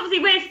 because obviously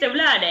we're still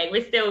learning.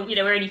 We're still,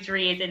 we're only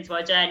 3 years into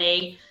our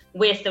journey.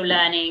 We're still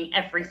learning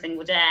every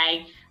single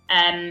day.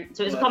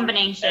 So it was a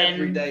combination.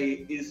 Every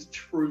day is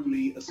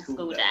truly a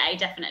school day,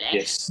 definitely.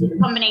 Yes. A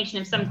combination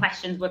of some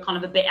questions were kind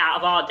of a bit out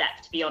of our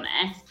depth, to be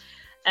honest.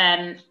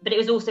 But it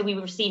was also, we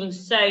were receiving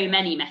so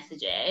many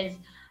messages.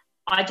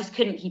 I just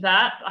couldn't keep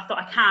up. I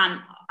thought,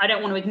 I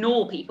don't want to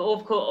ignore people,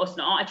 of course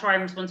not. I try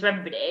and respond to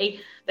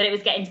everybody, but it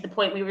was getting to the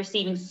point we were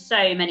receiving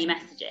so many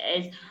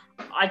messages.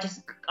 I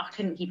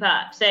couldn't keep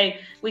up. So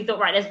we thought,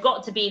 right,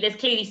 there's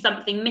clearly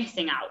something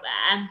missing out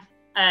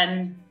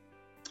there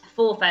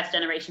for first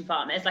generation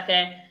farmers, like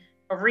a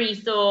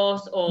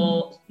resource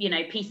or,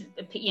 piece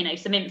of,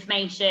 some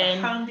information.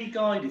 A handy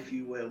guide, if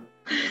you will.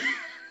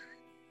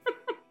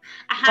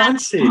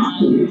 Fancy.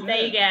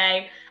 There you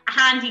go. A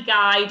handy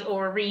guide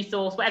or a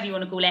resource, whatever you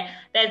want to call it.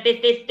 There's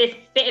this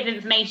bit of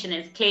information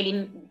is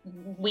clearly,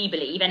 we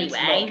believe anyway,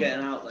 it's not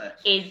getting out there.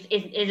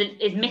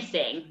 Is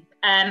missing,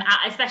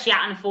 especially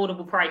at an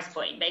affordable price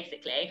point,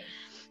 basically.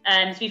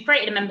 So we've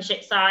created a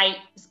membership site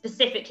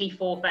specifically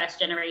for first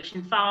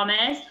generation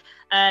farmers.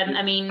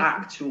 I mean,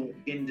 actual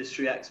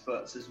industry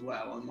experts as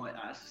well, I might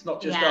add. It's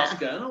not just us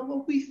going, oh,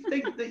 well, we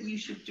think that you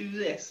should do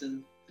this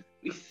and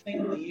we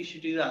think that you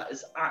should do that.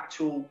 It's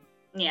actual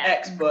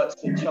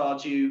experts who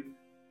charge you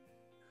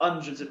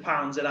hundreds of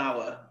pounds an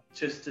hour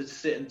just to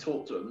sit and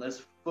talk to them.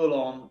 There's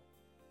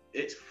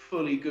it's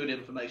fully good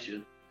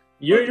information.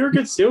 You're a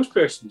good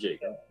salesperson,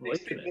 Jake.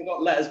 They've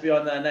got letters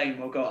behind their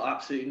name. I've got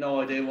absolutely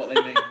no idea what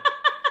they mean.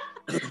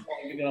 I'm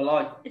not even gonna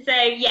lie. So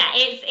yeah,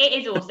 it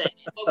is awesome.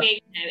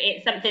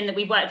 It's something that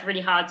we've worked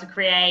really hard to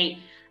create,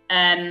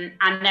 and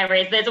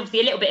there's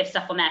obviously a little bit of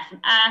stuff on there from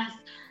us,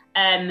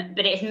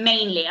 but it's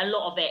mainly, a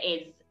lot of it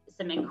is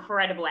some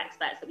incredible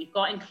experts that we've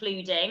got,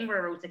 including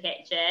Rural to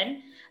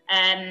Kitchen.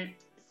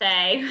 So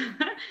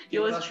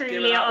yours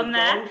truly are on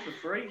there for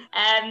free.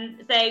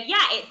 So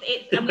yeah,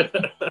 and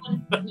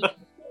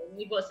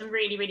we've got some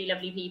really, really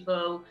lovely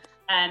people,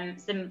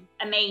 some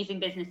amazing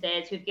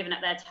businesses who've given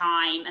up their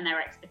time and their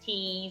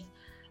expertise,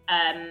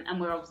 and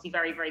we're obviously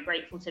very, very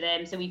grateful to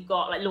them. So we've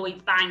got like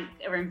Lloyds Bank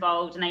are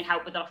involved and they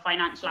help with our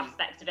financial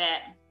aspect of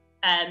it.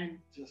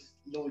 Just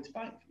Lloyds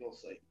Bank, for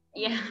God's sake.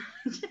 Yeah.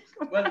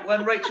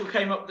 when Rachel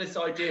came up with this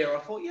idea, I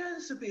thought, yeah,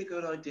 this would be a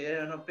good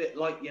idea, and a bit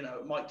like,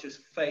 it might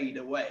just fade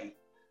away.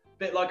 A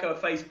bit like her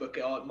Facebook,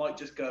 it might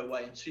just go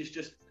away, and she's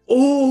just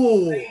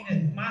made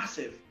it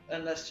massive.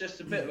 And that's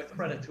just a bit of a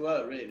credit to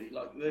her, really.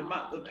 Like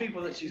the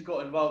people that she's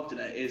got involved in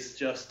it is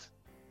just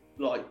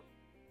like,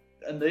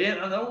 and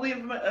all the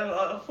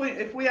information.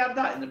 If we had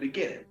that in the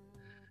beginning,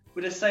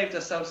 we'd have saved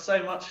ourselves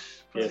so much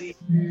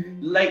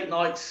late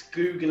nights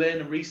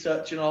googling and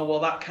researching. Oh, well,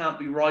 that can't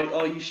be right.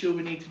 Oh, you sure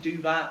we need to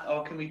do that?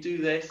 Oh, can we do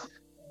this?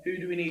 Who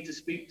do we need to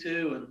speak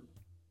to? And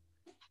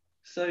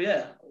so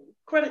yeah,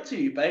 credit to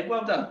you, babe.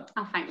 Well done.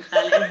 Oh, thanks,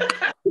 darling.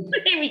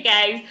 Here we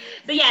go.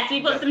 So yeah, so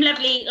we've got some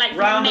lovely, like,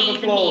 some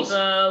amazing people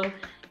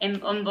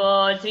on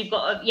board. So we've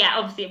got,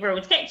 obviously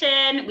Rural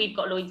Kitchen, we've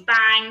got Lloyds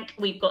Bank,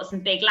 we've got some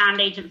big land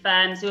agent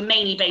firms who are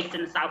mainly based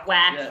in the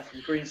southwest. Yeah,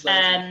 from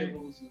Greenslade to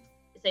Kibbles.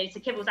 So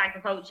Kibbles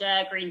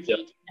Agriculture, Green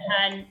Tea,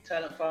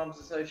 Tenant Farmers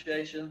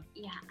Association.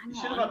 Yeah, you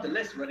should have had the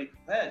list ready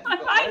prepared.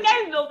 I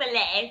know all the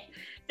list.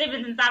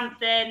 Simmons and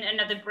Sampson,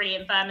 another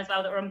brilliant firm as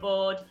well that are on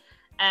board.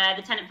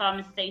 The Tenant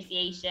Farmers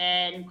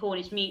Association,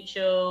 Cornish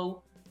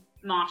Mutual,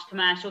 Marsh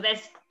Commercial.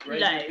 There's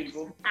loads,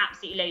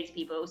 absolutely loads of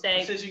people. So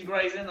Precision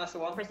Grazing, that's the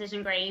one.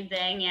 Precision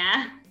Grazing,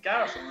 yeah.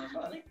 Gareth on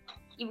that, I think.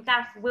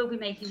 Gareth will be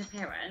making an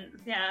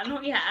appearance. Yeah,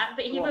 not yet,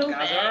 but he will be.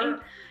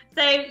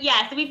 So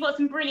yeah, so we've got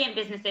some brilliant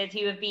businesses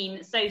who have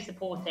been so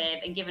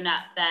supportive and given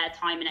up their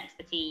time and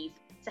expertise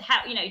to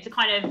help, to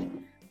kind of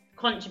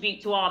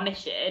contribute to our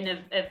mission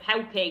of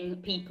helping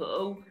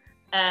people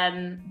at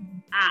an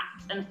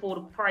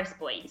affordable price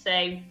point.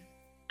 So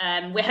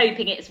we're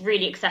hoping it's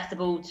really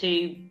accessible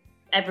to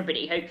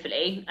everybody,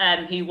 hopefully,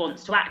 who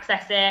wants to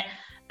access it,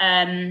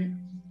 and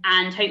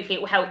hopefully it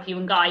will help you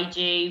and guide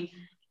you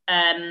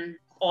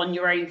on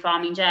your own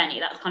farming journey.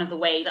 That's kind of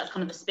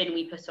the spin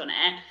we put on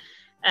it.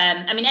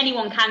 I mean,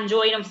 anyone can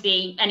join.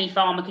 Obviously, any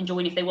farmer can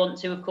join if they want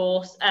to, of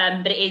course.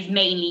 But it is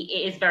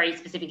very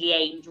specifically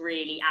aimed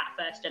really at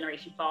first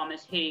generation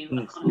farmers who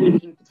are kind of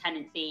looking for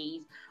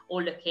tenancies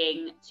or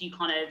looking to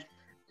kind of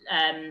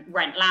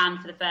rent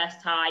land for the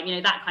first time,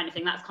 that kind of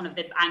thing. That's kind of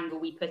the angle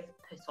we put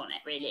on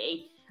it,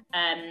 really.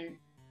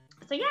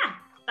 So yeah,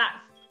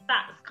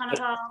 that's kind of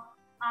our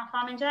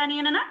farming journey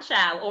in a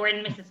nutshell, or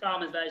in Mrs.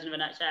 Farmer's version of a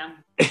nutshell.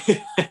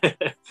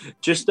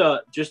 just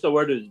a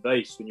word of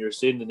advice when you're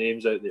saying the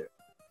names out there,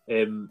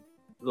 the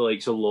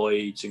likes of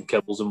Lloyds and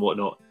Kibbles and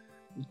whatnot.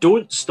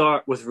 Don't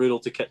start with Rural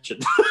to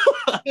Kitchen.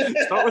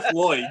 Start with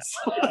Lloyds.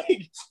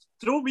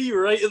 Throw me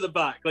right at the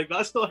back.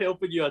 That's not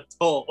helping you at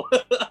all.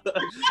 I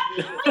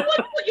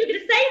wondered what you were going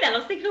to say then. I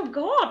was thinking, oh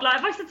God,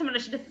 if I said something I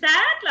should have said,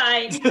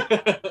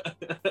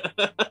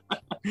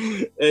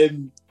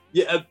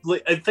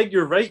 I think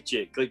you're right,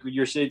 Jake. When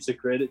you're saying it's a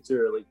credit to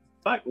her, in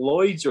fact,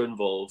 Lloyds are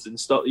involved and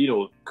stuff.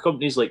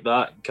 Companies like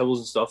that, Kibbles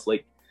and stuff.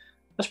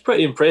 That's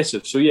pretty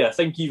impressive. So yeah, I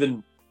think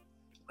even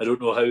I don't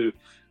know how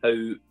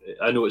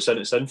I know it's in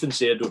its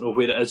infancy. I don't know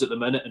where it is at the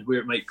minute and where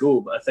it might go.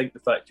 But I think the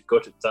fact you've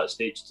got it to that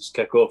stage to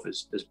kick off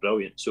is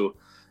brilliant. So,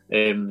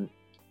 do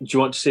you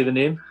want to say the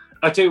name?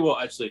 I tell you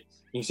what, actually,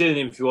 you can say the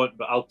name if you want,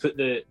 but I'll put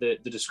the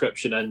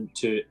description in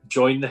to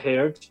join the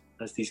herd,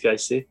 as these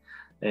guys say.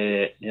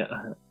 Yeah,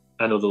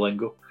 I know the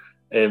lingo.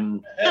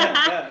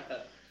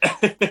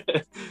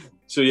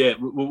 So yeah,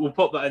 we'll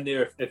pop that in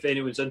there if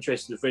anyone's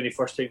interested. If any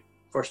first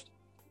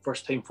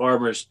time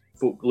farmers,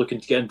 folk looking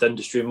to get into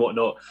industry and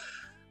whatnot,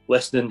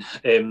 listening,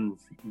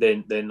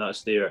 then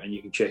that's there and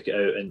you can check it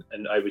out.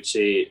 And I would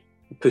say,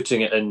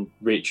 putting it in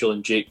Rachel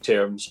and Jake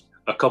terms,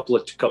 a couple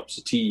of cups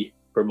of tea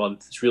per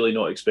month. It's really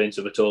not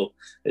expensive at all.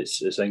 I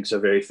think it's a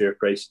very fair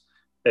price.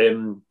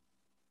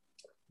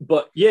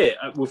 but yeah,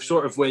 we've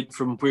sort of went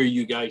from where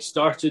you guys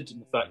started,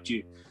 and the fact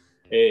you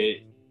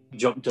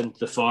jumped into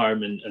the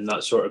farm and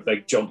that sort of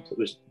big jump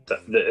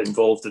that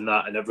involved in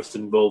that, and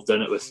everything involved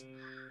in it with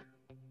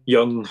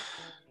young,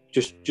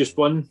 just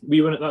one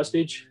wee one at that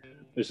stage.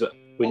 Was that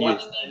when you?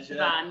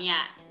 Farm,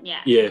 yeah.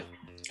 Yeah.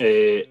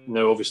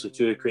 Now, obviously,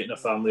 too, creating a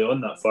family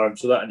on that farm,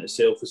 so that in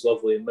itself is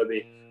lovely, and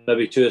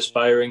maybe two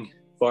aspiring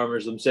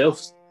farmers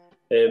themselves.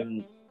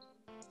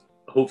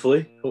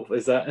 Hopefully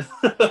is that.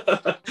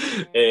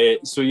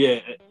 So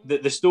yeah,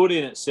 the story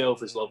in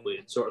itself is lovely,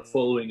 and sort of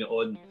following it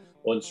on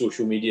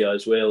social media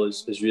as well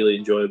is really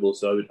enjoyable.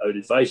 So I would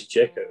advise you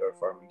check out our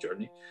farming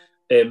journey.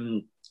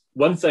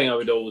 One thing I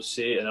would always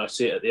say, and I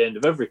say it at the end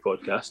of every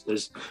podcast,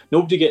 is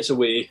nobody gets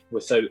away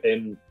without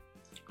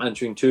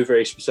answering two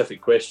very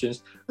specific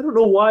questions. I don't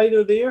know why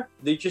they're there.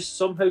 They just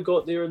somehow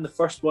got there in the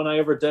first one I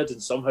ever did,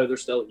 and somehow they're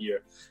still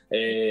here.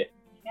 Yeah,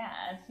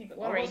 super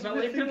worried.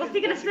 What's he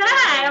going to say?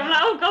 I'm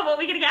like, oh God, what are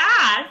we going to get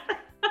asked?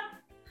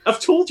 I've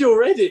told you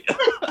already.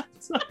 I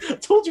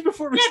told you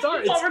before we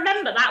started. I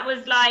remember that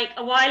was like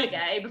a while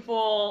ago,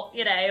 before,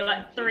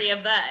 like 3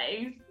 of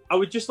those. I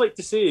would just like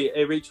to say,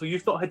 Rachel,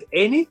 you've not had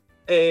any,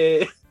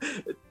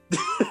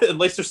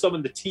 unless there's some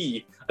in the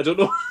tea. I don't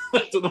know.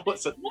 I don't know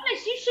what's it.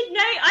 Honest, you should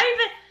know.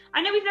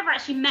 I know we've never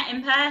actually met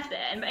in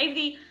person, but over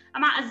the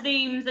amount of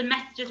Zooms and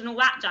messages and all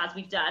that jazz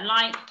we've done,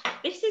 like,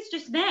 this is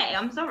just me.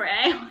 I'm sorry.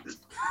 I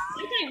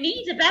don't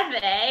need a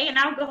bevy, an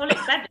alcoholic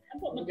bevy.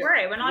 I've got my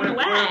brew when I'm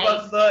away. We're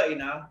above 30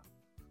 now.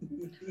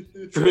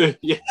 True.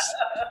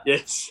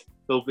 Yes.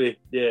 They'll be.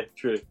 Yeah.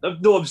 True.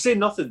 No, I'm saying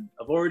nothing.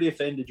 I've already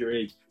offended your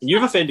age, and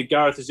you've offended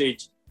Gareth's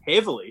age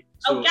heavily.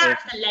 So,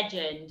 Gareth's a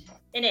legend,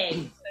 isn't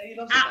he?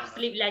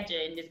 Absolute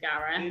legend is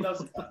Gareth. He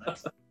loves it.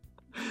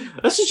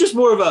 This is just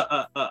more of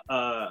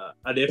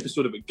an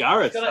episode about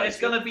Gareth. It's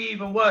gonna be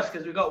even worse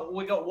because we got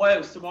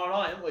Wales tomorrow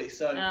night, haven't we?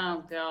 So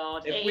oh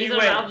God, if we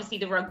win, obviously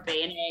the rugby,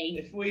 isn't he?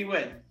 If we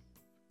win,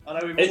 I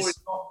know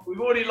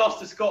we've already lost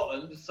to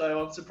Scotland,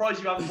 so I'm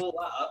surprised you haven't brought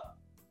that up.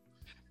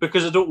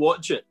 Because I don't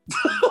watch it.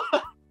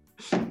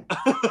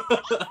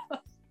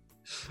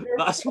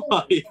 That's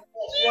why.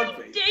 Are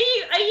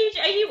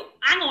you?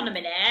 Hang on a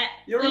minute.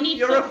 You're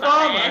a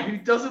farmer who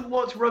doesn't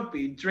watch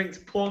rugby and drinks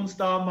porn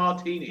star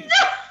martinis.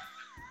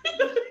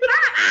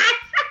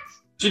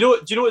 Do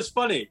you know what's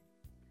funny?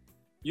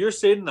 You're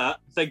saying that,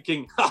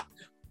 thinking,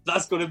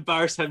 that's going to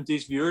embarrass him to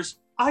his viewers.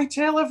 I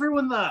tell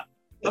everyone that.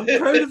 I'm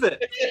proud of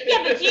it.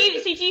 Yeah, but do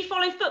you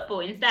follow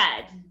football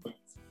instead?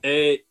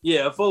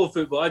 Yeah, I follow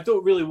football. I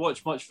don't really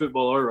watch much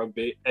football or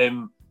rugby.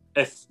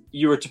 If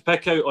you were to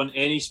pick out on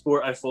any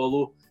sport I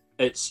follow,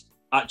 it's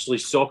actually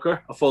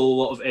soccer. I follow a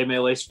lot of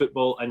MLS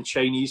football and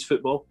Chinese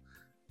football.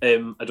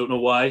 I don't know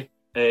why.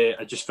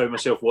 I just found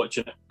myself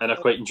watching it, and I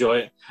quite enjoy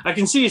it. I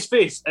can see his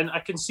face, and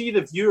I can see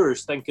the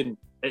viewers thinking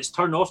it's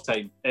turn off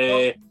time.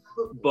 But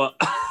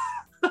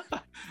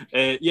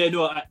yeah,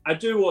 no, I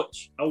do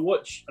watch. I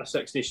watch a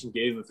Six Nation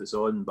game if it's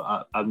on,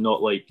 but I'm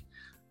not like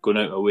going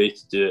out of my way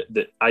to do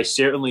it. I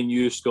certainly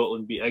knew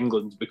Scotland beat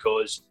England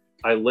because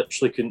I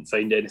literally couldn't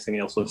find anything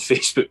else on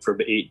Facebook for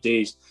about 8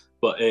 days.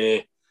 But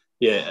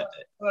yeah,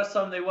 first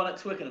time they won at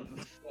Twickenham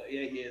for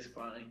 38 years,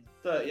 apparently.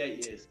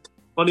 38 years.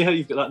 Funny how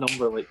you've got that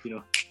number, like,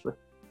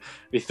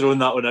 be throwing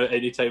that one out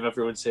anytime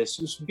everyone says,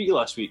 "We beat you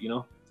last week,"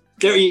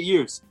 38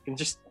 years. You can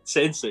just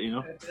sense it,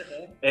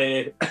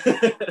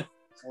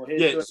 Well,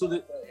 yeah,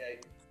 so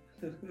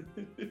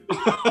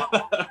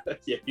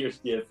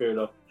yeah, fair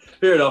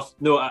enough.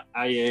 No,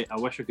 I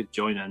wish I could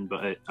join in,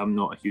 but I'm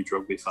not a huge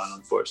rugby fan,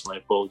 unfortunately.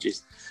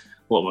 Apologies.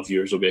 A lot of my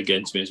viewers will be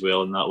against me as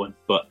well in that one.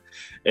 But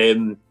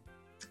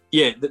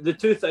yeah, the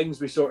two things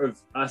we sort of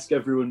ask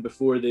everyone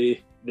before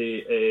they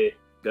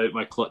get out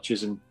my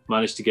clutches and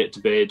manage to get to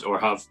bed or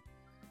have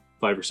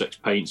 5 or 6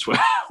 pints,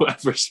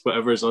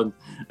 whatever's on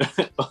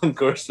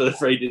course for the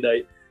Friday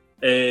night,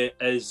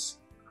 is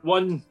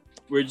one,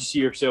 where do you see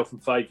yourself in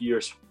 5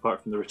 years,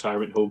 apart from the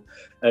retirement home?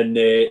 And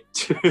 2,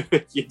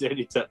 if you had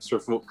any tips for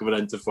folk coming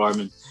into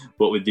farming,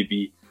 what would they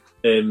be?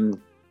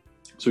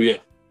 So yeah,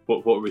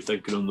 what are we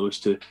thinking on those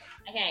two?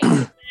 Okay,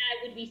 where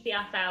would we see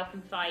ourselves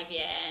in 5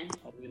 years?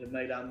 We would have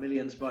made our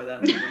millions by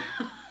then.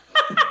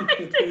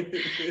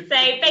 So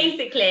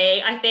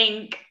basically, I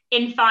think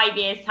in 5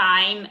 years'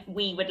 time,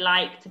 we would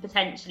like to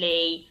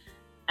potentially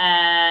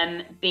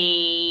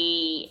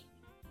be...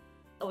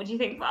 What do you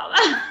think about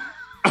that?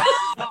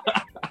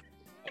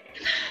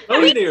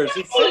 We've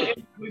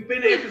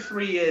been here for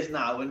 3 years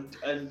now, and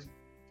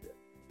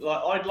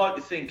like I'd like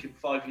to think in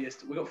 5 years,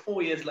 we've got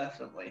 4 years left,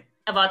 haven't we?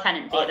 Of our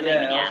tenancy at the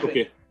moment, yeah.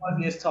 Okay. 5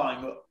 years'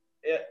 time,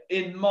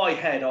 in my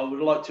head, I would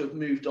like to have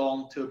moved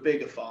on to a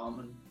bigger farm,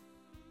 and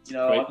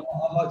right.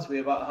 I'd like to be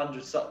about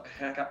 100 suckler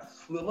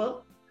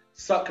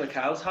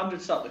cows, 100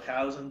 suckler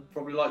cows, and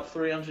probably like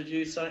 300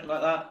 ewes, something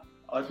like that.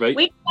 Right.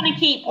 We want to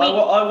keep.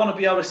 I want to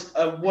be able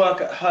to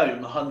work at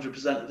home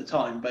 100% of the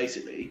time,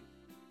 basically.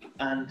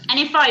 And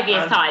in 5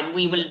 years' time,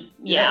 we will.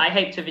 Yeah, I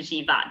hope to have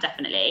achieved that,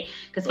 definitely,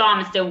 because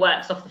farmer still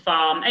works off the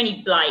farm.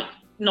 Only like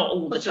not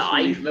all the It's just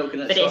time, relief milking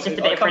it, but so it's just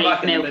a I'll bit of come relief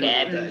back in the milking.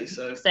 middle of the day,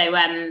 so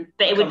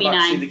But it would be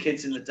nice. See the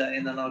kids in the day,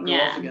 and then I'll go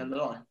off again.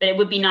 But it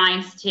would be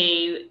nice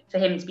for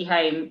him to be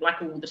home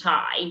like all the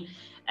time.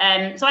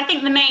 So I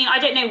think I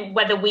don't know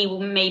whether we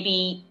will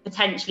maybe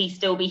potentially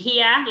still be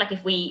here, like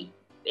if we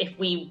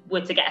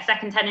were to get a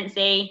second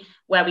tenancy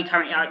where we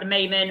currently are at the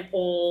moment,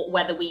 or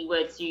whether we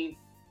were to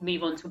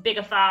move on to a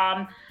bigger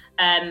farm,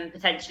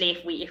 potentially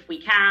if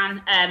we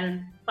can.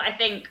 But I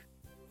think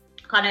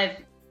kind of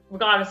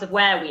regardless of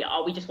where we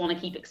are, we just want to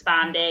keep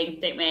expanding,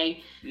 don't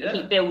we? Yeah.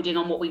 Keep building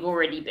on what we've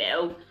already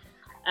built,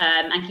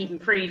 and keep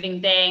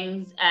improving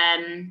things.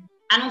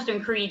 And also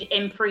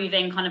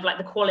improving kind of like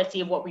the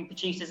quality of what we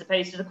produce as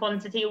opposed to the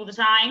quantity all the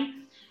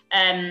time.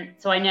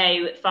 So I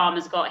know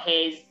Farmer's got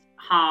his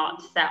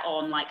heart set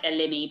on like a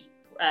Limmy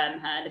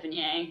herd, haven't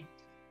you?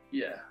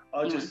 Yeah,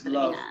 I just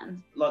love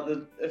like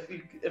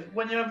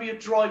whenever you're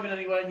driving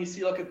anywhere and you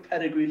see like a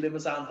pedigree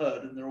Limousin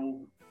herd and they're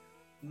all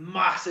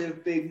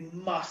massive, big,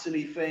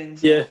 muscly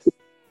things. Yeah.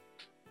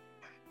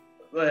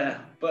 Yeah,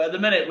 but at the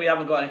minute we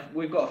haven't got any.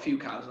 We've got a few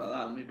cows like that,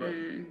 haven't we? But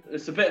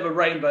it's a bit of a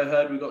rainbow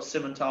herd. We've got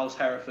Simmentals,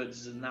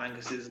 Herefords, and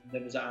Anguses, and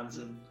Limousins,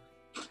 and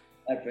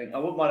everything. I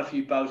wouldn't mind a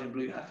few Belgian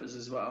blue heifers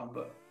as well.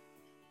 But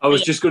I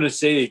was just going to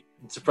say,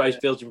 I'm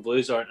surprised Belgian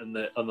blues aren't on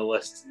the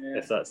list. Yeah.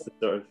 If that's the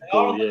sort of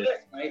goal, yeah.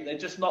 List, mate. They're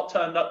just not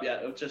turned up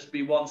yet. It'll just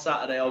be one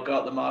Saturday. I'll go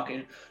up the market.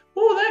 And,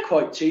 they're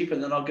quite cheap,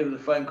 and then I'll give them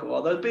the phone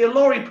call. There'll be a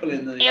lorry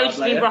pulling the. It'll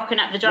just be rocking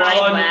up the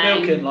driveway. While I'm at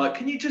milking, like,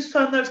 can you just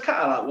turn those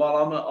cattle out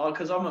while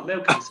because I'm at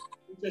milking.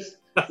 Just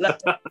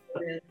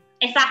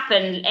it's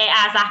happened. It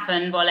has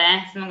happened,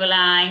 Wallace. I'm not gonna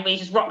lie. We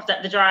just rocked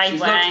up the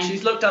driveway.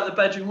 She's looked out the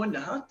bedroom window.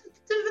 I didn't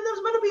think there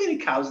was meant to be any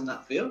cows in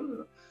that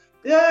field.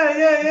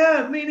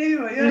 Yeah. Me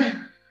neither.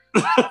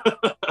 Yeah.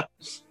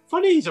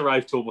 Funny he's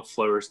arrived home with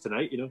flowers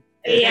tonight. You know.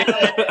 Yeah,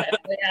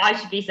 I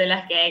should be so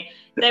lucky.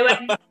 So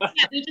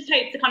we just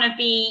hope to kind of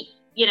be,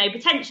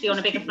 potentially on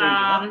a bigger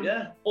farm,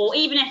 or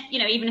even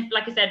if,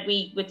 like I said,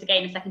 we were to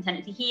gain a second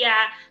tenancy here,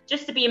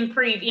 just to be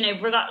improved,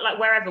 like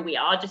wherever we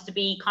are, just to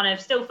be kind of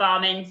still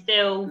farming,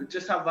 still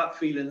just have that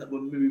feeling that we're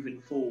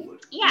moving forward.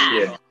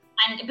 Yeah.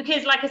 And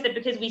because, like I said,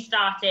 because we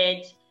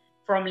started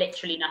from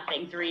literally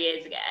nothing 3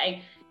 years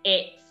ago,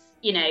 it's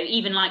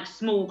even like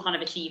small kind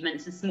of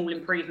achievements and small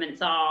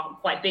improvements are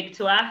quite big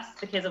to us,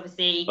 because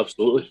obviously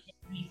absolutely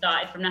we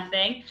started from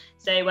nothing.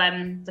 So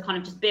to kind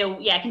of just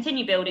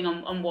continue building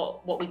on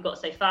what we've got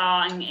so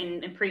far,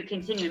 and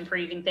continue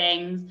improving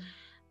things,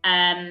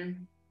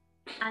 and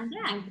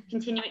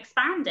continue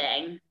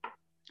expanding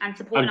and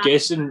supporting.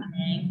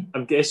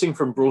 I'm guessing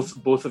from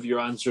both of your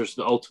answers,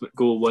 the ultimate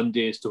goal one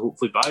day is to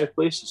hopefully buy a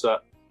place.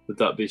 Would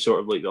that be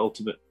sort of like the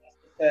ultimate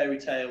fairy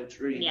tale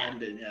dream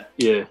ending?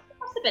 Yeah.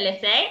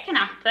 Possibility, it can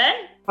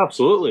happen.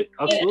 Absolutely.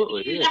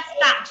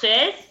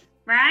 Thatchers,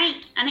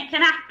 right? And it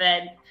can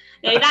happen.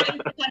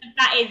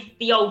 That is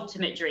the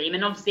ultimate dream,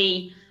 and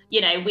obviously,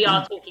 we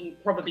are talking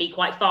probably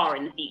quite far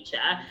in the future.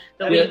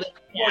 But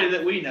everybody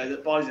that we know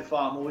that buys a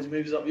farm always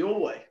moves up your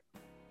way.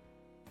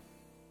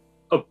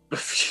 Oh,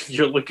 if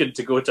you're looking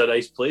to go to a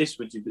nice place,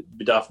 would you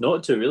be daft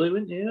not to, really,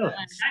 wouldn't you? Yeah.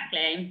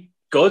 Exactly.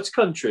 God's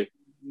country.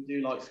 We do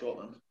like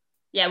Scotland.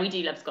 Yeah, we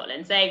do love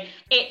Scotland. So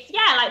it's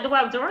like the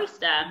world's our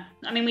oyster.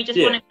 I mean, we just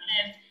want to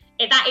kind of.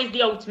 That is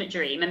the ultimate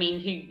dream. I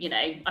mean,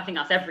 I think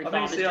that's every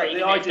farmer's dream.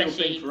 The ideal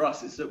thing for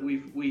us is that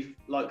we've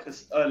like,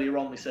 because earlier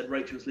on we said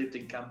Rachel's lived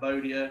in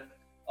Cambodia.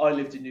 I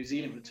lived in New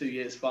Zealand for 2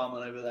 years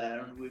farming over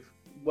there, and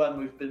when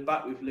we've been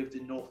back, we've lived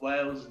in North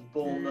Wales and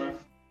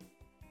Bournemouth,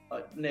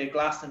 like near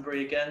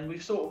Glastonbury again.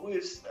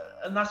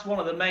 And that's one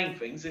of the main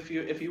things. If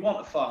you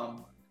want a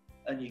farm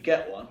and you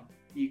get one,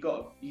 you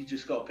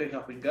just got to pick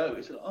up and go.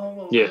 It's like,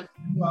 2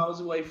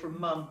 hours away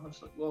from mum. I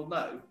was like, well,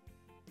 no.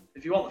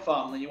 If you want the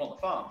farm, then you want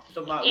the farm. It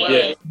doesn't matter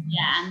where.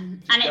 Yeah,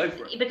 and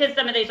it's because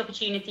some of those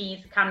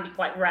opportunities can be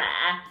quite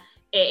rare.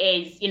 It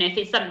is, if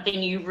it's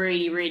something you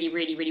really, really,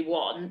 really, really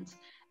want,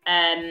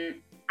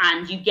 and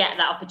you get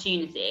that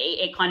opportunity,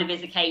 it kind of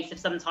is a case of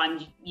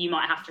sometimes you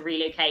might have to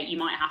relocate. You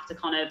might have to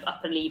kind of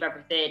up and leave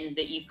everything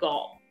that you've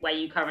got where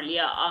you currently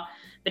are.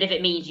 But if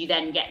it means you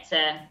then get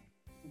to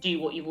do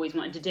what you've always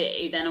wanted to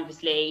do, then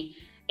obviously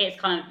it's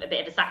kind of a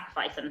bit of a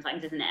sacrifice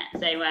sometimes, isn't it?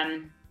 So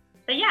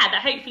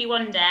that hopefully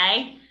one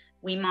day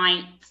we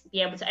might be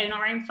able to own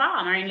our own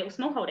farm, our own little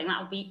small holding.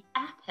 That would be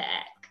epic.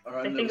 Our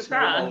own little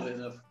small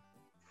holding of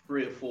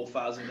 3,000 or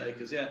 4,000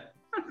 acres, yeah.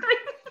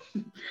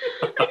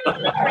 I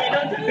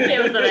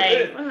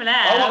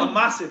want a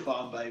massive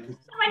farm, babe.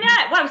 I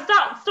know. Well,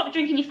 stop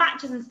drinking your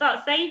Thatchers and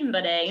start saving,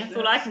 buddy. That's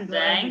all I can say.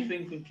 The only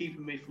thing from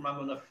keeping me from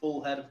having a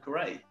full head of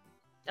grey.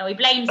 Oh, he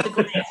blames the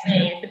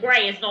grey. The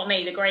grey is not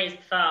me. The grey is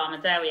the farm, I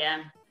tell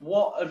you.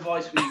 What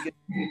advice would you give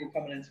people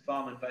coming into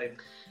farming, babe?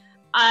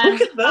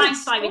 Look at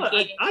this. I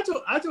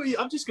don't.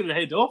 I'm just going to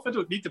head off. I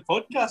don't need the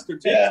podcast or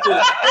change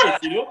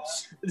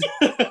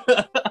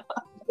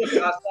Look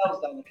at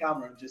ourselves down the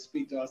camera and just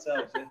speak to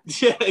ourselves.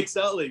 Yeah,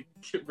 exactly.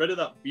 Get rid of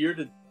that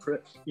bearded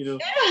prick. So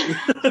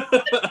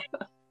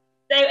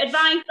advice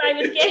I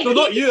would give. No,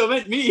 not you. I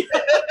meant me.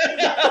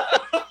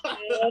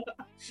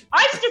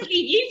 I should just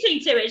leave you two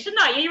to it,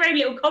 shouldn't I? You're your own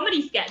little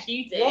comedy sketch,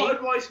 you two. What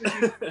advice would you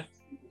give?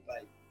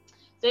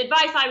 So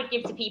advice I would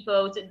give to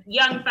people, to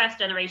young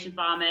first-generation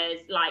farmers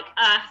like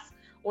us,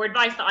 or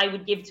advice that I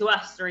would give to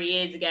us 3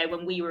 years ago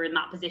when we were in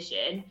that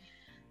position.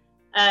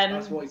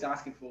 That's what he's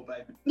asking for,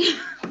 babe.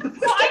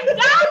 What I'm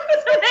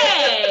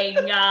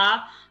answering!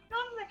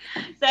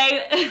 So,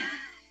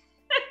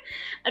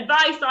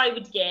 advice I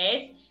would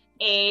give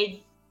is,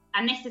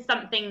 and this is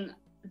something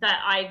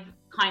that I've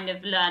kind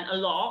of learned a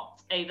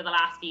lot over the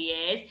last few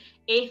years,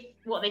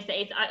 what they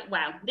say is,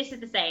 this is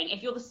the saying,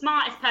 if you're the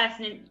smartest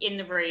person in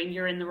the room,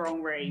 you're in the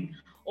wrong room.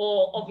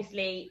 Or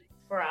obviously,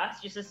 for us,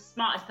 just the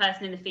smartest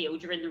person in the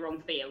field, you're in the wrong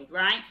field,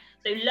 right?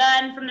 So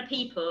learn from the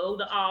people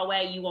that are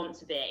where you want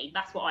to be.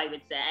 That's what I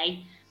would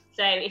say.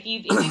 So if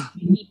you see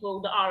people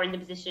that are in the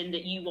position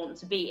that you want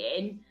to be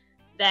in,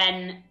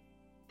 then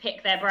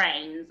pick their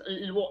brains,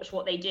 watch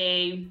what they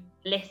do,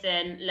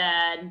 listen,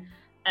 learn.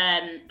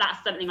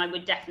 That's something I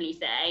would definitely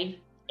say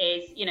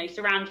is,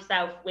 surround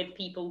yourself with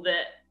people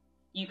that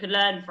you can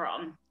learn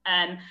from.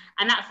 And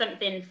that's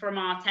something from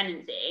our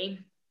tenancy,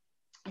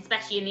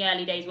 especially in the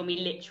early days when we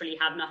literally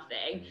had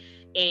nothing,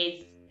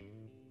 is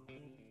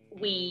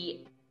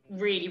we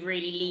really,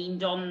 really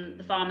leaned on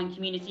the farming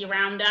community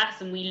around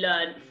us, and we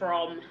learned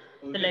from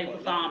the local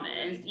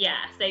farmers. Yeah,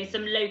 so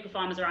some local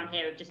farmers around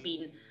here have just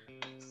been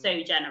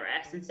so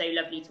generous and so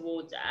lovely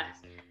towards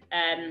us.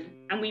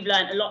 And we've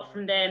learned a lot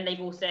from them.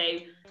 They've also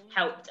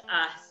helped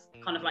us,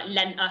 kind of like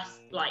lent us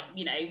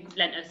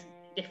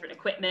different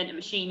equipment and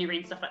machinery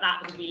and stuff like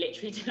that, because we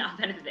literally didn't have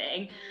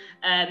anything.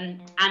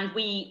 And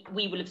we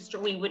would have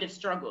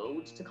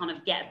struggled to kind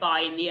of get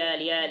by in the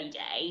early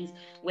days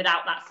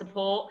without that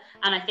support.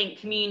 And I think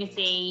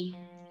community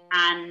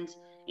and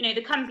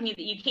the company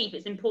that you keep,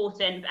 it's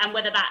important, and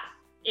whether that's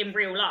in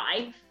real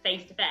life,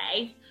 face to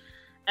face,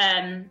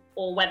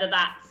 or whether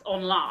that's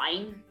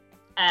online,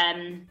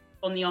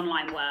 on the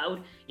online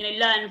world,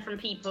 learn from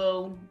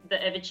people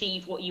that have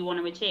achieved what you want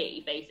to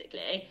achieve,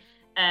 basically.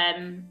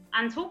 And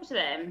talk to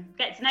them,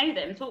 get to know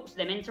them, talk to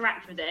them,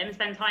 interact with them,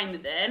 spend time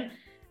with them,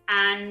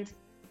 and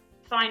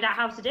find out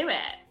how to do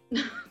it.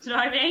 Do you know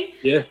what I mean?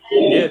 Yeah.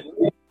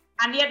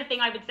 And the other thing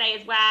I would say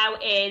as well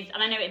is,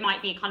 and I know it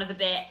might be kind of a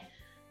bit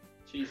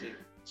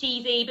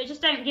cheesy, but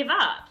just don't give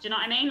up. Do you know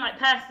what I mean? Like,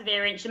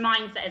 perseverance, your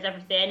mindset is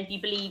everything. If you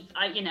believe,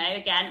 again,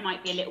 it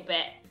might be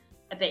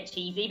a bit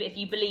cheesy, but if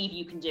you believe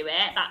you can do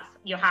it,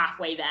 you're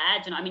halfway there.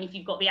 Do you know what I mean? If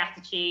you've got the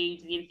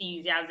attitude, the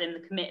enthusiasm,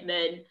 the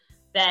commitment,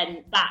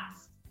 then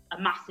that's a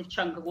massive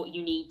chunk of what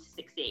you need to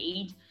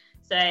succeed.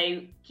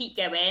 So keep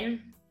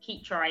going,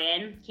 keep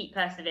trying, keep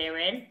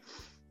persevering.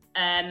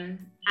 And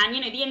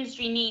the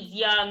industry needs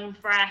young,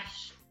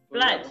 fresh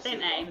blood, don't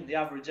they? I think the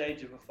average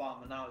age of a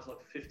farmer now is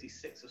like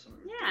 56 or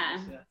something.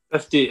 Yeah.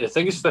 50, I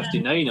think it's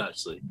 59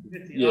 actually.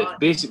 59. Yeah,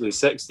 basically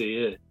 60,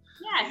 yeah.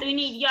 Yeah, so we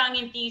need young,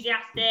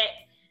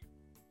 enthusiastic,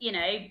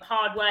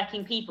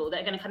 hard-working people that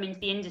are going to come into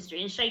the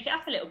industry and shake it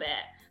up a little bit.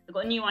 They've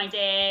got new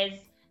ideas,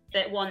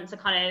 that want to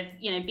kind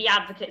of, be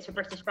advocates for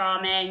British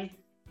farming,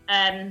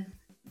 and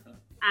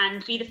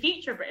be the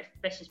future of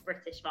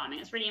British farming.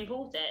 It's really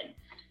important.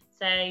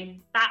 So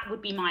that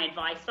would be my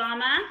advice,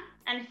 farmer.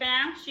 Anything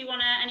else you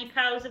want any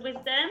pearls of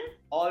wisdom?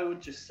 I would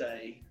just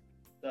say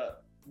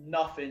that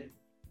nothing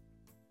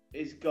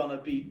is gonna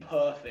be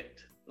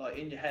perfect. Like,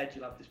 in your head,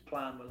 you'll have this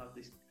plan. We'll have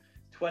these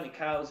 20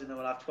 cows, and then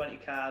we'll have 20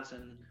 calves,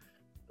 and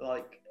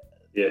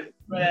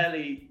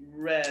rarely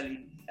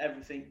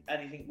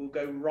anything will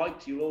go right.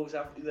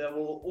 There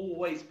will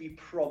always be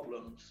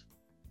problems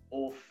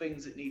or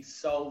things that need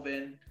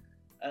solving,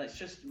 and it's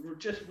just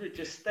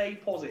stay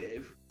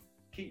positive,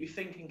 keep your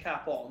thinking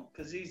cap on,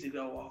 because it's easy to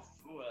go off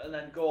and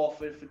then go off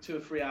for 2 or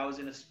 3 hours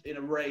in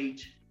a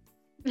rage,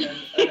 and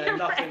then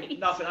nothing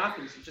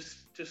happens. You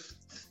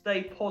just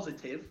stay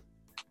positive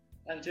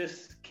and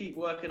just keep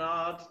working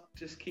hard.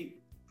 Just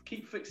keep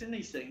fixing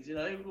these things.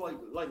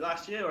 Like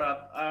last year,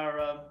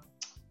 our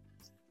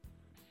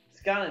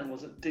scanning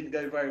didn't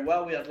go very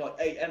well. We had like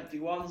 8 empty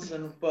ones,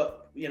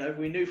 but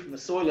we knew from the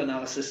soil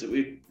analysis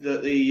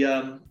that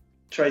the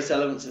trace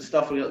elements and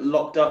stuff, we got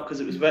locked up because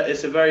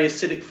it's a very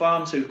acidic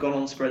farm, so we've gone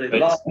on spreading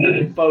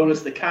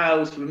bolus the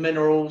cows for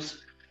minerals.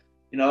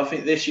 I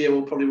think this year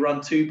we'll probably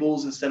run 2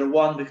 bulls instead of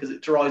 1, because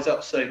it dries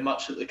up so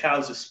much that the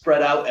cows are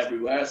spread out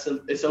everywhere.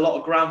 So it's a lot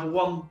of ground for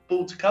 1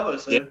 bull to cover.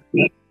 So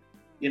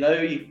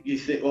you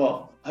think,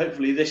 well,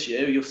 hopefully this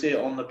year you'll see it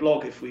on the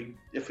blog. If we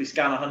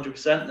scan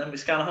 100%, then we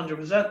scan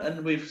 100%,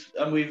 and we've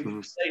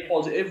stayed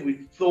positive.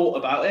 We've thought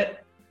about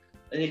it,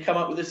 and you come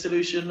up with a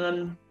solution,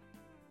 and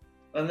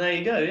there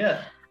you go.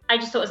 Yeah. I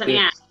just thought of something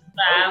else.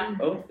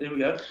 Oh, here we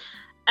go.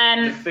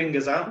 The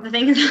fingers out. The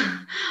fingers.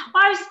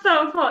 I just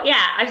thought.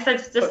 Yeah, I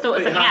just thought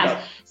of something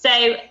else.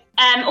 So.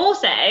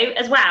 Also,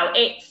 as well,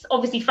 it's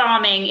obviously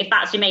farming. If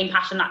that's your main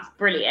passion, that's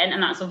brilliant,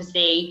 and that's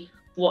obviously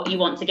what you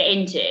want to get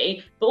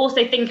into. But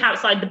also think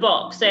outside the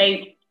box. So,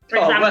 for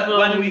example,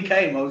 when we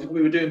came,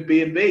 we were doing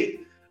B&B,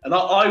 and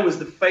I was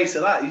the face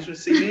of that. You should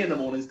see me in the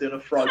mornings doing a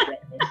fried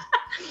breakfast.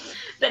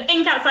 But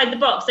think outside the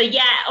box. So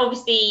yeah,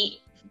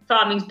 obviously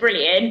farming's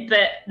brilliant,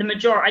 but the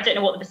majority, I don't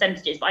know what the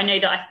percentage is, but I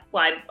know that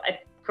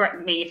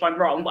correct me if I'm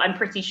wrong, but I'm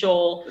pretty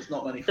sure there's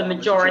not many the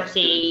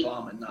majority,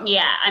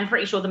 I'm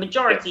pretty sure the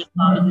majority of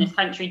farmers in this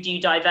country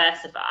do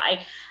diversify,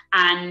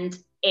 and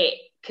it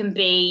can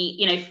be,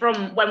 you know,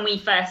 from when we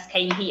first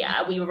came here,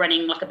 we were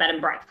running like a bed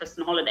and breakfast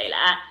and holiday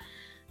let,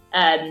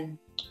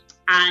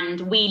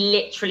 and we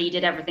literally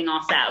did everything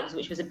ourselves,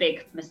 which was a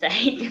big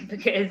mistake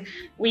because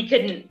we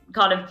couldn't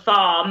kind of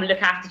farm,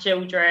 look after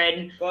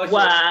children, work, I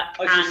used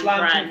to and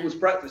slam run. people's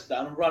breakfast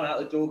down and run out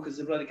the door because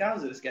the bloody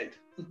cows had escaped.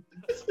 Put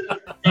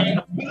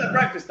their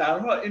breakfast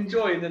down, right,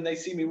 enjoying, and they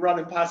see me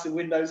running past the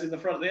windows in the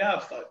front of the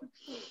house. Like.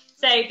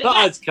 That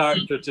adds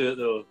character to it,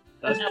 though.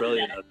 That's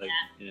brilliant, I think.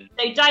 Yeah.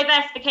 So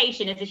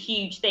diversification is a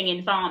huge thing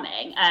in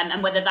farming,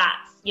 and whether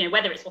that's, you know,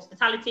 whether it's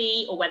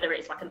hospitality or whether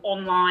it's like an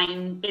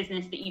online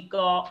business that you've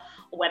got,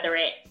 or whether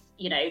it's,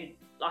 you know,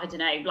 I don't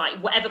know,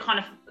 like whatever kind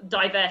of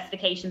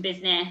diversification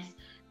business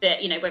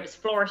that, you know, whether it's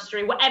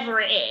floristry, whatever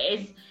it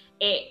is,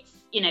 it's,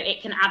 you know,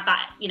 it can add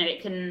that, you know,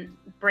 it can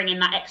bring in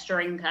that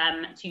extra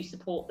income to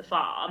support the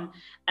farm.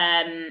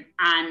 And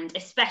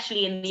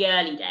especially in the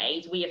early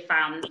days, we have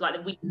found like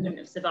that we wouldn't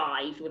have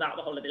survived without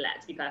the holiday let,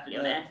 to be perfectly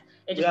honest.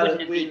 It just wouldn't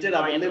have been did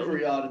have a viable.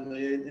 livery yard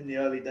in the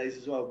early days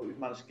as well, but we've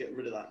managed to get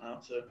rid of that now.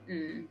 So,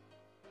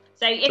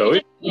 so if you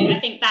just, you know, I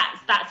think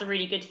that's a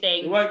really good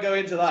thing. We won't go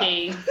into that.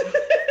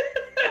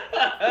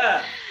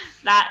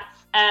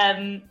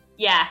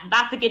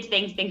 That's a good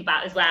thing to think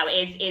about as well.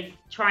 Is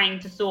trying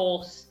to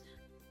source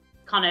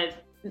kind of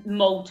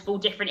multiple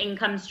different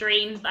income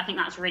streams. I think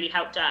that's really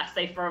helped us.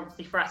 So for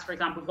us, for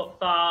example, we've got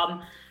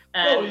farm.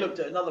 We looked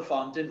at another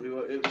farm, didn't we?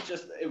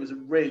 It was a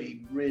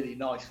really, really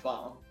nice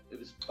farm. It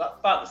was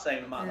about the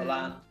same amount of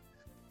land,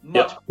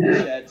 much bigger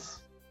sheds.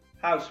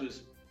 House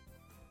was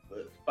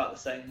about the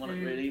same,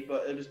 wasn't it really?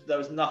 But there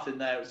was nothing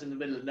there. It was in the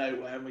middle of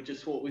nowhere, and we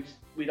just thought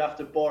we'd have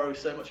to borrow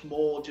so much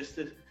more just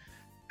to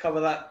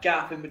cover that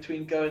gap in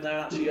between going there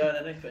and actually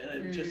earning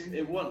anything.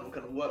 It wasn't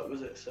going to work,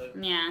 was it? So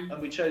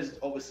and we chose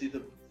obviously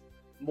the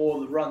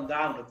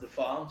rundown of the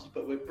farms,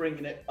 but we're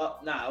bringing it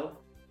up now.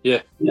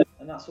 Yeah.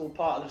 And that's all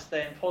part of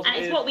staying positive.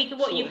 And it's what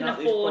you can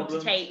afford to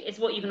take. It's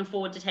what you can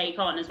afford to take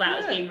on as well.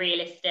 It's being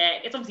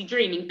realistic. It's obviously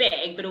dreaming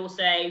big, but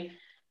also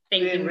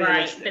thinking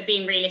but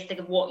being realistic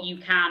of what you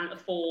can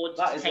afford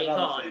to take on. That is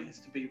another thing, is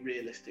to be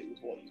realistic with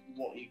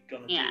what you're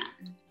gonna do.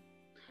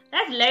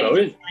 There's loads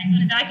of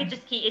things. I could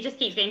just keep. It just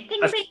keeps going.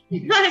 Ping,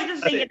 ping. I'm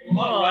just thinking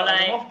more.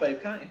 Like, off,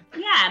 babe, can't you?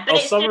 Yeah, but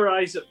I'll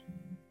summarise it.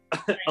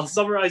 I'll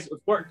summarise it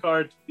with work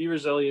hard, be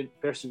resilient,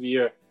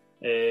 persevere.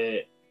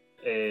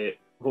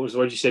 What was the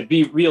word you said?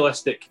 Be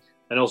realistic,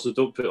 and also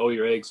don't put all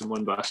your eggs in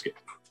one basket.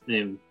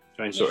 Try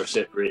and sort of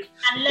separate.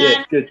 And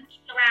learn from the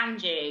people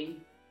around you.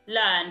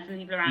 Learn from the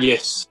people around you.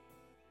 Yes.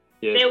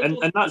 Yeah,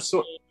 and that's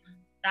sort.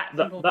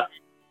 That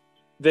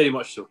very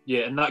much so.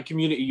 Yeah, and that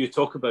community you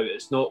talk about,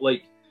 it's not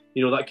like,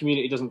 you know, that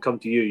community doesn't come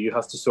to you. You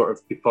have to sort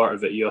of be part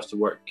of it. You have to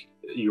work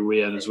your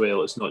way in as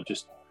well. It's not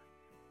just.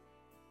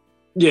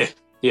 Yeah,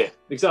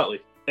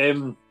 exactly.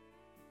 I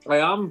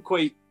am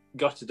quite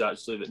gutted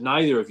actually that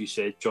neither of you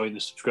said join the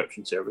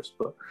subscription service,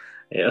 but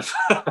I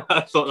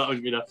thought that would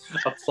have been a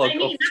plug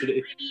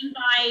opportunity. What I mean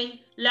by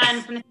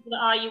learn from the people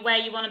that are you where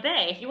you want to be.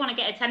 If you want to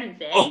get a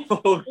tenancy,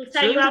 we'll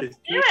tell you how to do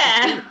it. Do you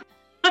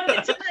know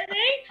what I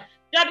mean?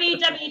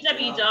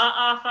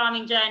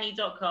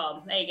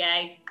 www.ourfarmingjourney.com. There you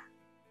go.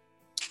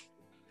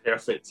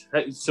 Perfect.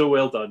 So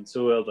well done.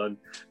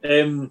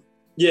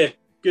 Yeah,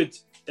 good.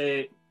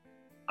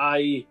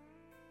 I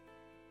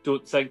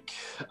don't think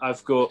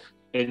I've got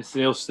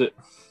anything else that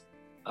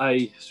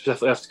I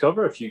specifically have to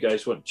cover. If you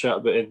guys want to chat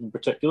about anything in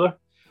particular,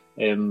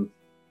 we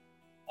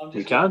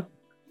can.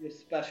 Your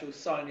special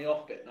signing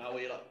off bit now,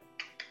 where you're like.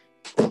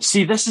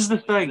 See, this is the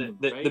thing.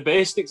 The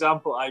best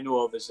example I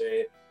know of is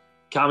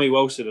Cammy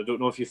Wilson. I don't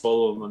know if you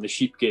follow him on the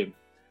Sheep Game.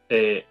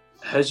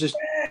 His just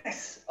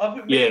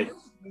I've been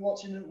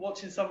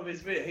watching some of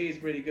his videos.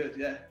 He's really good.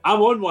 Yeah,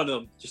 I'm on one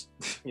of them. Just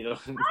you know.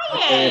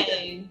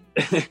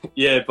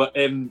 Yeah, but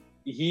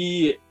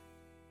he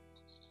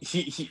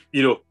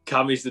you know,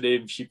 Cammy's the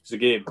name, Sheep's the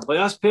game. Like,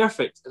 that's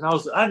perfect. And I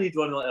was like, I need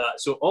one like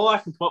that. So all I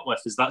can come up with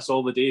is That's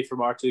All the Day from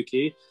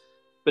R2K.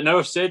 But now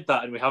I've said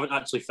that and we haven't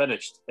actually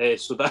finished.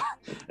 So that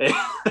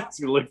that's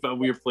going to look a bit of a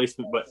weird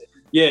placement. But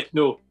yeah,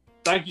 no,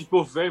 thank you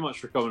both very much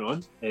for coming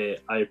on.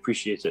 I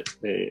appreciate it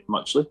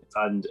muchly.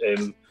 And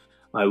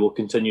I will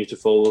continue to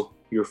follow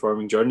your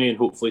farming journey, and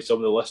hopefully some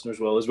of the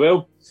listeners will as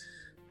well.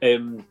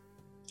 So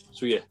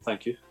yeah,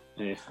 thank you.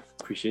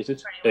 Appreciate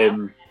it.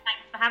 Thanks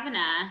for having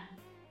us.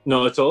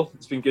 Not at all.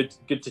 It's been good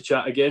to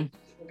chat again.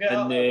 We'll get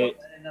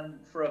and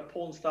for a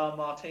porn star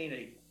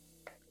martini.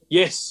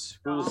 Yes,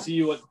 we'll see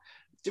you.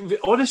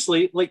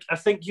 Honestly, like, I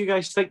think you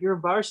guys think you're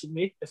embarrassing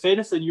me. If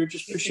anything, you're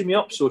just pushing me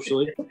up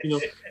socially.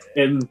 You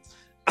know.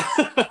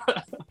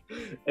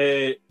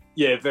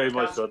 Yeah, very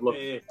much. So I'd love.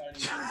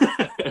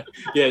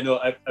 Yeah, no,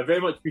 I very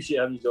much appreciate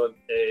having you on,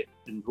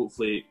 and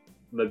hopefully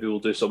maybe we'll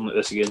do something like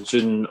this again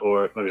soon,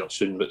 or maybe not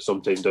soon, but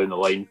sometime down the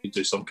line we can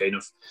do some kind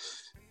of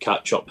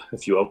catch up,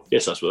 if you will.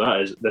 Yes, that's what that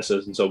is. This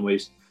is in some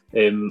ways.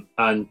 And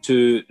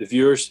to the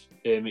viewers,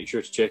 make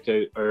sure to check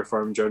out our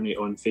farm journey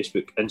on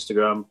Facebook,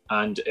 Instagram,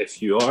 and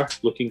if you are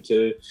looking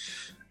to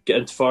get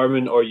into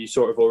farming, or you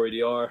sort of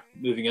already are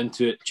moving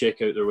into it,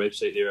 check out their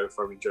website there,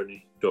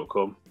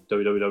 ourfarmingjourney.com,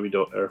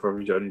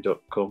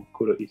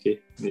 www.ourfarmingjourney.com.uk.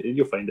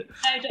 You'll find it.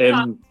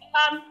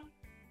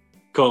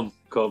 Com.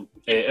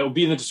 It'll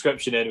be in the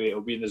description anyway.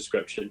 It'll be in the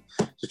description.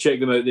 So check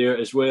them out there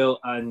as well,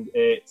 and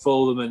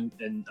follow them,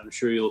 and I'm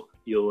sure you'll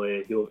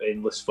have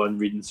endless fun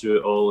reading through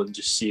it all and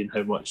just seeing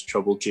how much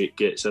trouble Jake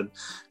gets in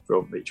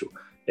from Rachel.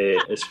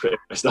 It's pretty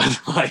much that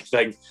my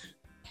thing.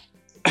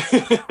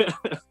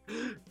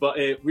 But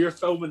we're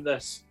filming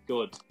this,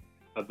 about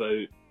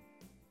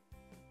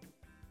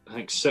I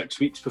think 6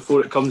 weeks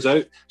before it comes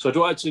out, so I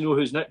don't actually know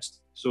who's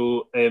next.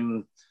 So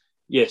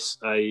yes,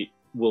 I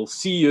will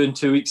see you in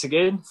 2 weeks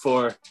again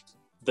for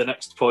the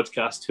next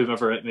podcast,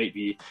 whomever it might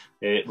be.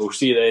 We'll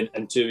see you then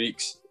in 2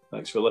 weeks.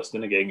 Thanks for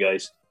listening again,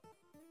 guys.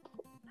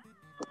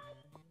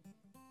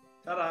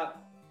 Ta-da.